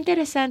 Pero lo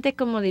interesante,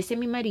 como dice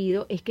mi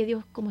marido, es que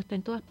Dios, como está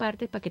en todas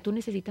partes, ¿para qué tú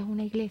necesitas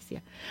una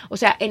iglesia? O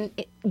sea,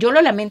 yo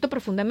lo lamento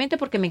profundamente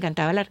porque me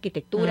encantaba la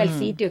arquitectura, el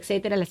sitio,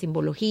 etcétera, la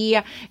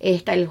simbología,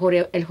 está el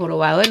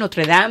jorobado de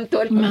Notre Dame,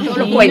 todos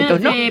los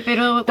cuentos, ¿no?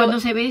 Pero cuando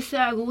se ve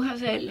esa aguja,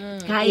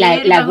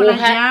 caer la bajo aguja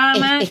las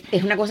llamas,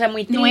 es una cosa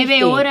muy triste.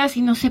 9 horas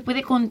y no se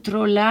puede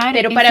controlar.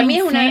 Pero para mí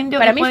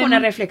fue una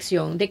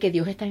reflexión de que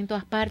Dios está en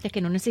todas partes, que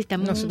no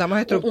necesitamos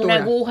una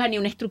aguja ni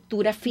una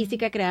estructura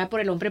física creada por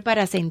el hombre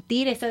para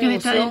sentir esa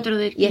devoción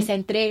y esa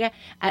entrega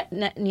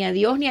ni a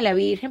Dios ni a la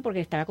Virgen,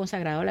 porque estaba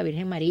consagrado a la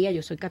Virgen María.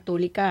 Yo soy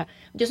católica,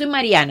 yo soy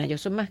mariana, yo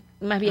soy más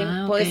bien,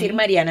 puedo decir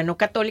mariana, no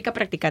católica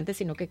practicante,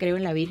 sino que creo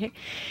en la Virgen.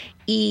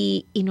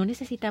 Y no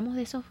necesitamos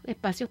de esos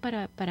espacios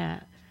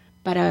para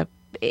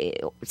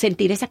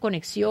sentir esa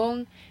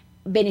conexión,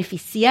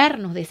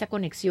 beneficiarnos de esa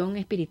conexión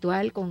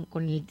espiritual con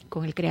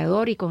el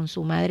Creador y con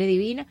su Madre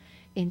Divina.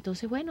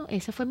 Entonces, bueno,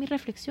 esa fue mi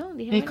reflexión.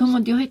 Dije, como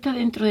Dios está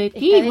dentro de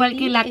ti, igual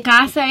que la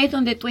casa es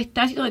donde tú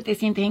estás y donde te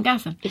sientes en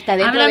casa. Está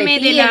dentro de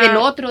ti, del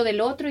otro y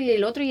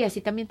del otro, y así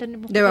también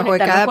tenemos que debajo de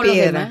cada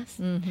piedra.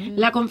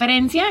 La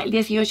conferencia, el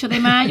 18 de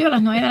mayo a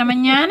las 9 de la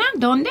mañana,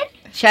 ¿dónde?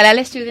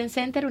 Shalala Student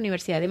Center,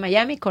 Universidad de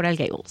Miami, Coral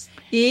Gables.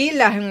 Y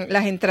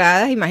las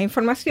entradas y más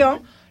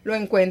información lo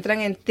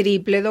encuentran en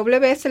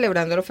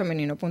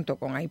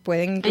www.celebrandolofemenino.com. Ahí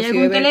pueden inclusive ¿Hay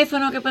algún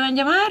teléfono que puedan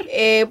llamar?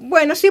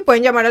 Bueno, sí,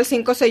 pueden llamar al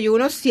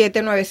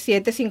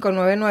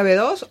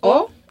 561-797-5992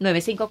 o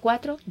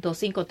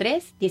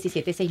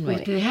 954-253-1769.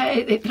 Usted deja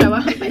de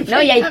trabajar.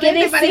 No, y hay que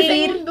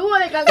decir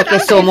que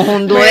somos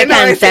un dúo de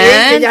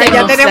cantantes.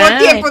 Ya tenemos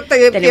tiempo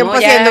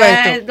haciendo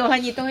esto. 2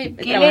 añitos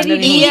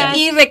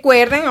y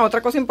recuerden,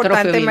 otra cosa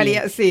importante,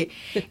 María, sí.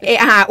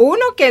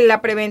 Uno, que la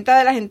preventa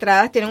de las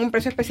entradas tienen un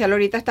precio especial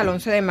ahorita hasta el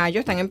 11 de mayo,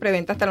 están en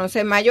preventa hasta el 11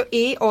 de mayo,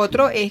 y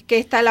otro es que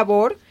esta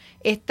labor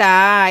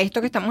esto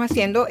que estamos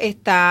haciendo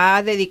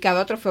está dedicado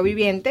a Trofeo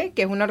Viviente,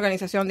 que es una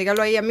organización,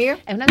 dígalo ahí, amiga.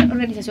 Es una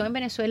organización en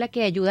Venezuela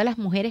que ayuda a las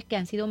mujeres que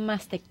han sido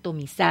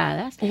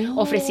mastectomizadas,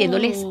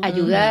 ofreciéndoles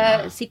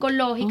ayuda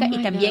psicológica,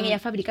 y también ellas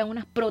fabrican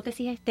unas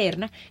prótesis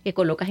externas que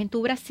colocas en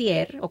tu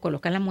brasier, o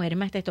colocan las mujeres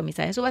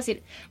mastectomizadas en su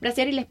brasier,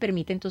 y les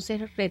permite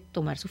entonces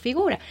retomar su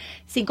figura.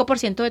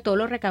 5% de todo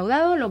lo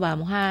recaudado lo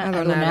vamos a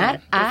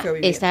donar a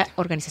esa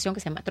organización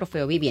que se llama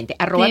Trofeo Viviente,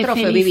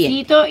 @Trofeo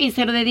Viviente. Y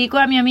se lo dedico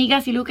a mi amiga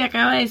Silú, que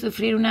acaba de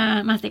sufrir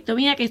una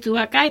mastectomía, que estuvo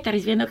acá, está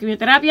recibiendo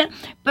quimioterapia,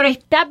 pero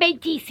está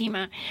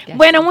bellísima. Gracias.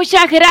 Bueno,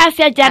 muchas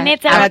gracias, Janet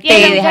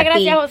Sabatier, muchas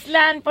gracias,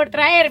 Oslan, por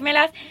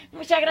traérmelas.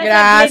 Muchas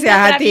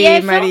gracias a ti,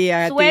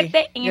 María.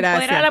 Suerte en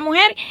empoderar a la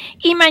mujer.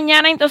 Y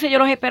mañana, entonces, yo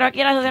los espero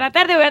aquí a las 2 de la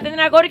tarde. Voy a tener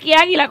a Gorky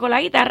Águila con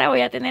la guitarra,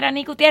 voy a tener a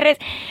Nick Gutiérrez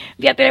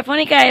vía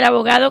telefónica, el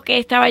abogado que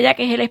estaba allá,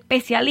 que es el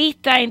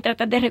especialista en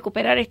tratar de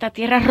recuperar estas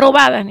tierras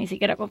robadas, ni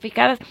siquiera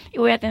confiscadas, y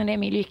voy a tener a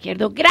Emilio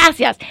Izquierdo.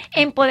 Gracias.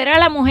 Empoderar a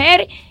la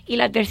mujer y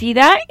la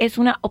adversidad es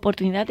una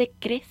oportunidad de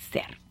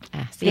crecer.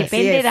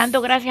 Depende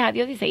dando gracias a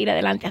Dios y seguir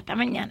adelante. Hasta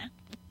mañana.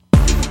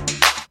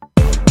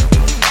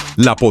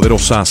 La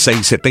Poderosa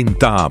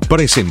 670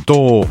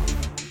 presentó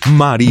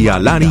María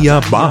Laria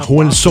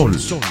Bajo el Sol.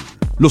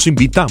 Los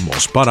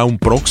invitamos para un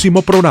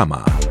próximo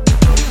programa.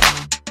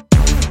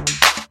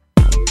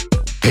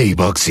 Hey,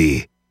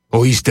 Boxy,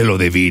 ¿oíste lo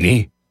de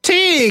Vini?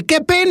 Sí,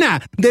 qué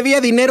pena. Debía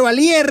dinero al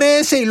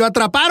IRS y lo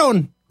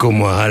atraparon.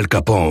 como a Al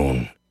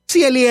Capone.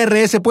 Si el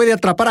IRS puede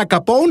atrapar a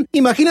Capone,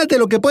 imagínate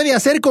lo que puede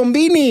hacer con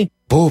Vinny.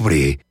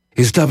 Pobre,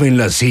 estaba en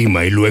la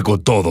cima y luego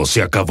todo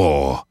se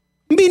acabó.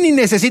 Vinny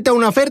necesita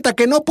una oferta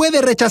que no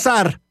puede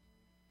rechazar.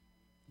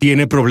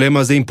 ¿Tiene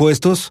problemas de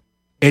impuestos?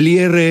 ¿El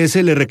IRS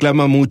le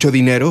reclama mucho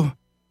dinero?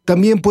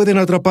 También pueden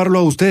atraparlo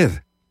a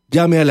usted.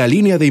 Llame a la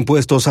línea de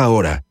impuestos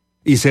ahora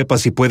y sepa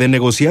si puede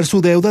negociar su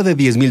deuda de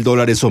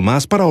 $10,000 o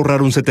más para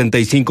ahorrar un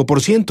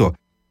 75%.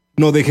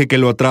 No deje que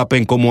lo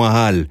atrapen como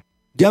a Al.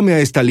 Llame a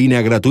esta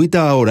línea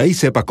gratuita ahora y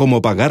sepa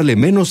cómo pagarle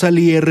menos al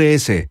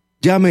IRS.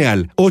 Llame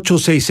al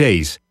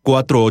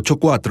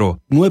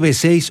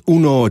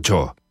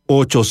 866-484-9618.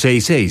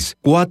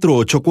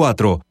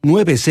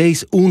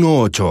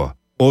 866-484-9618.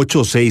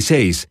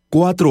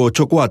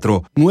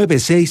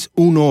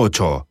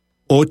 866-484-9618.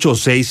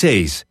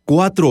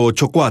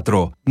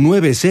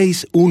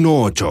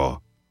 866-484-9618.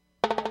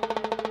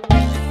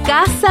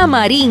 Casa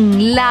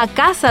Marín, la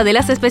casa de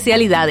las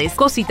especialidades.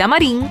 Cosita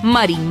marín,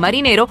 marín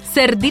marinero,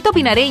 cerdito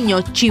pinareño,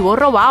 chivo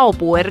robao,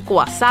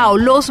 puerco asao,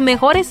 los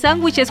mejores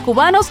sándwiches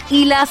cubanos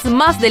y las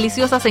más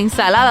deliciosas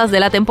ensaladas de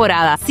la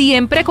temporada.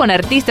 Siempre con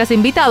artistas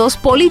invitados,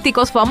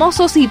 políticos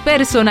famosos y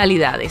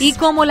personalidades. Y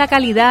como la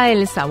calidad,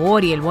 el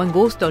sabor y el buen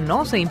gusto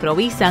no se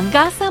improvisan,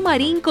 Casa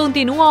Marín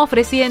continúa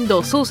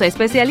ofreciendo sus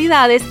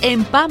especialidades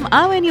en Palm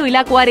Avenue y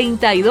la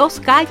 42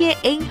 calle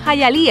en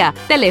Hialeah.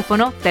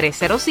 Teléfono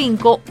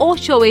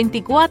 305-824-0023,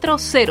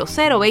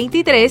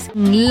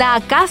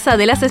 la casa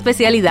de las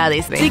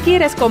especialidades. Si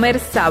quieres comer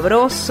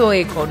sabroso,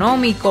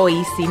 económico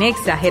y sin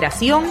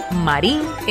exageración, Marín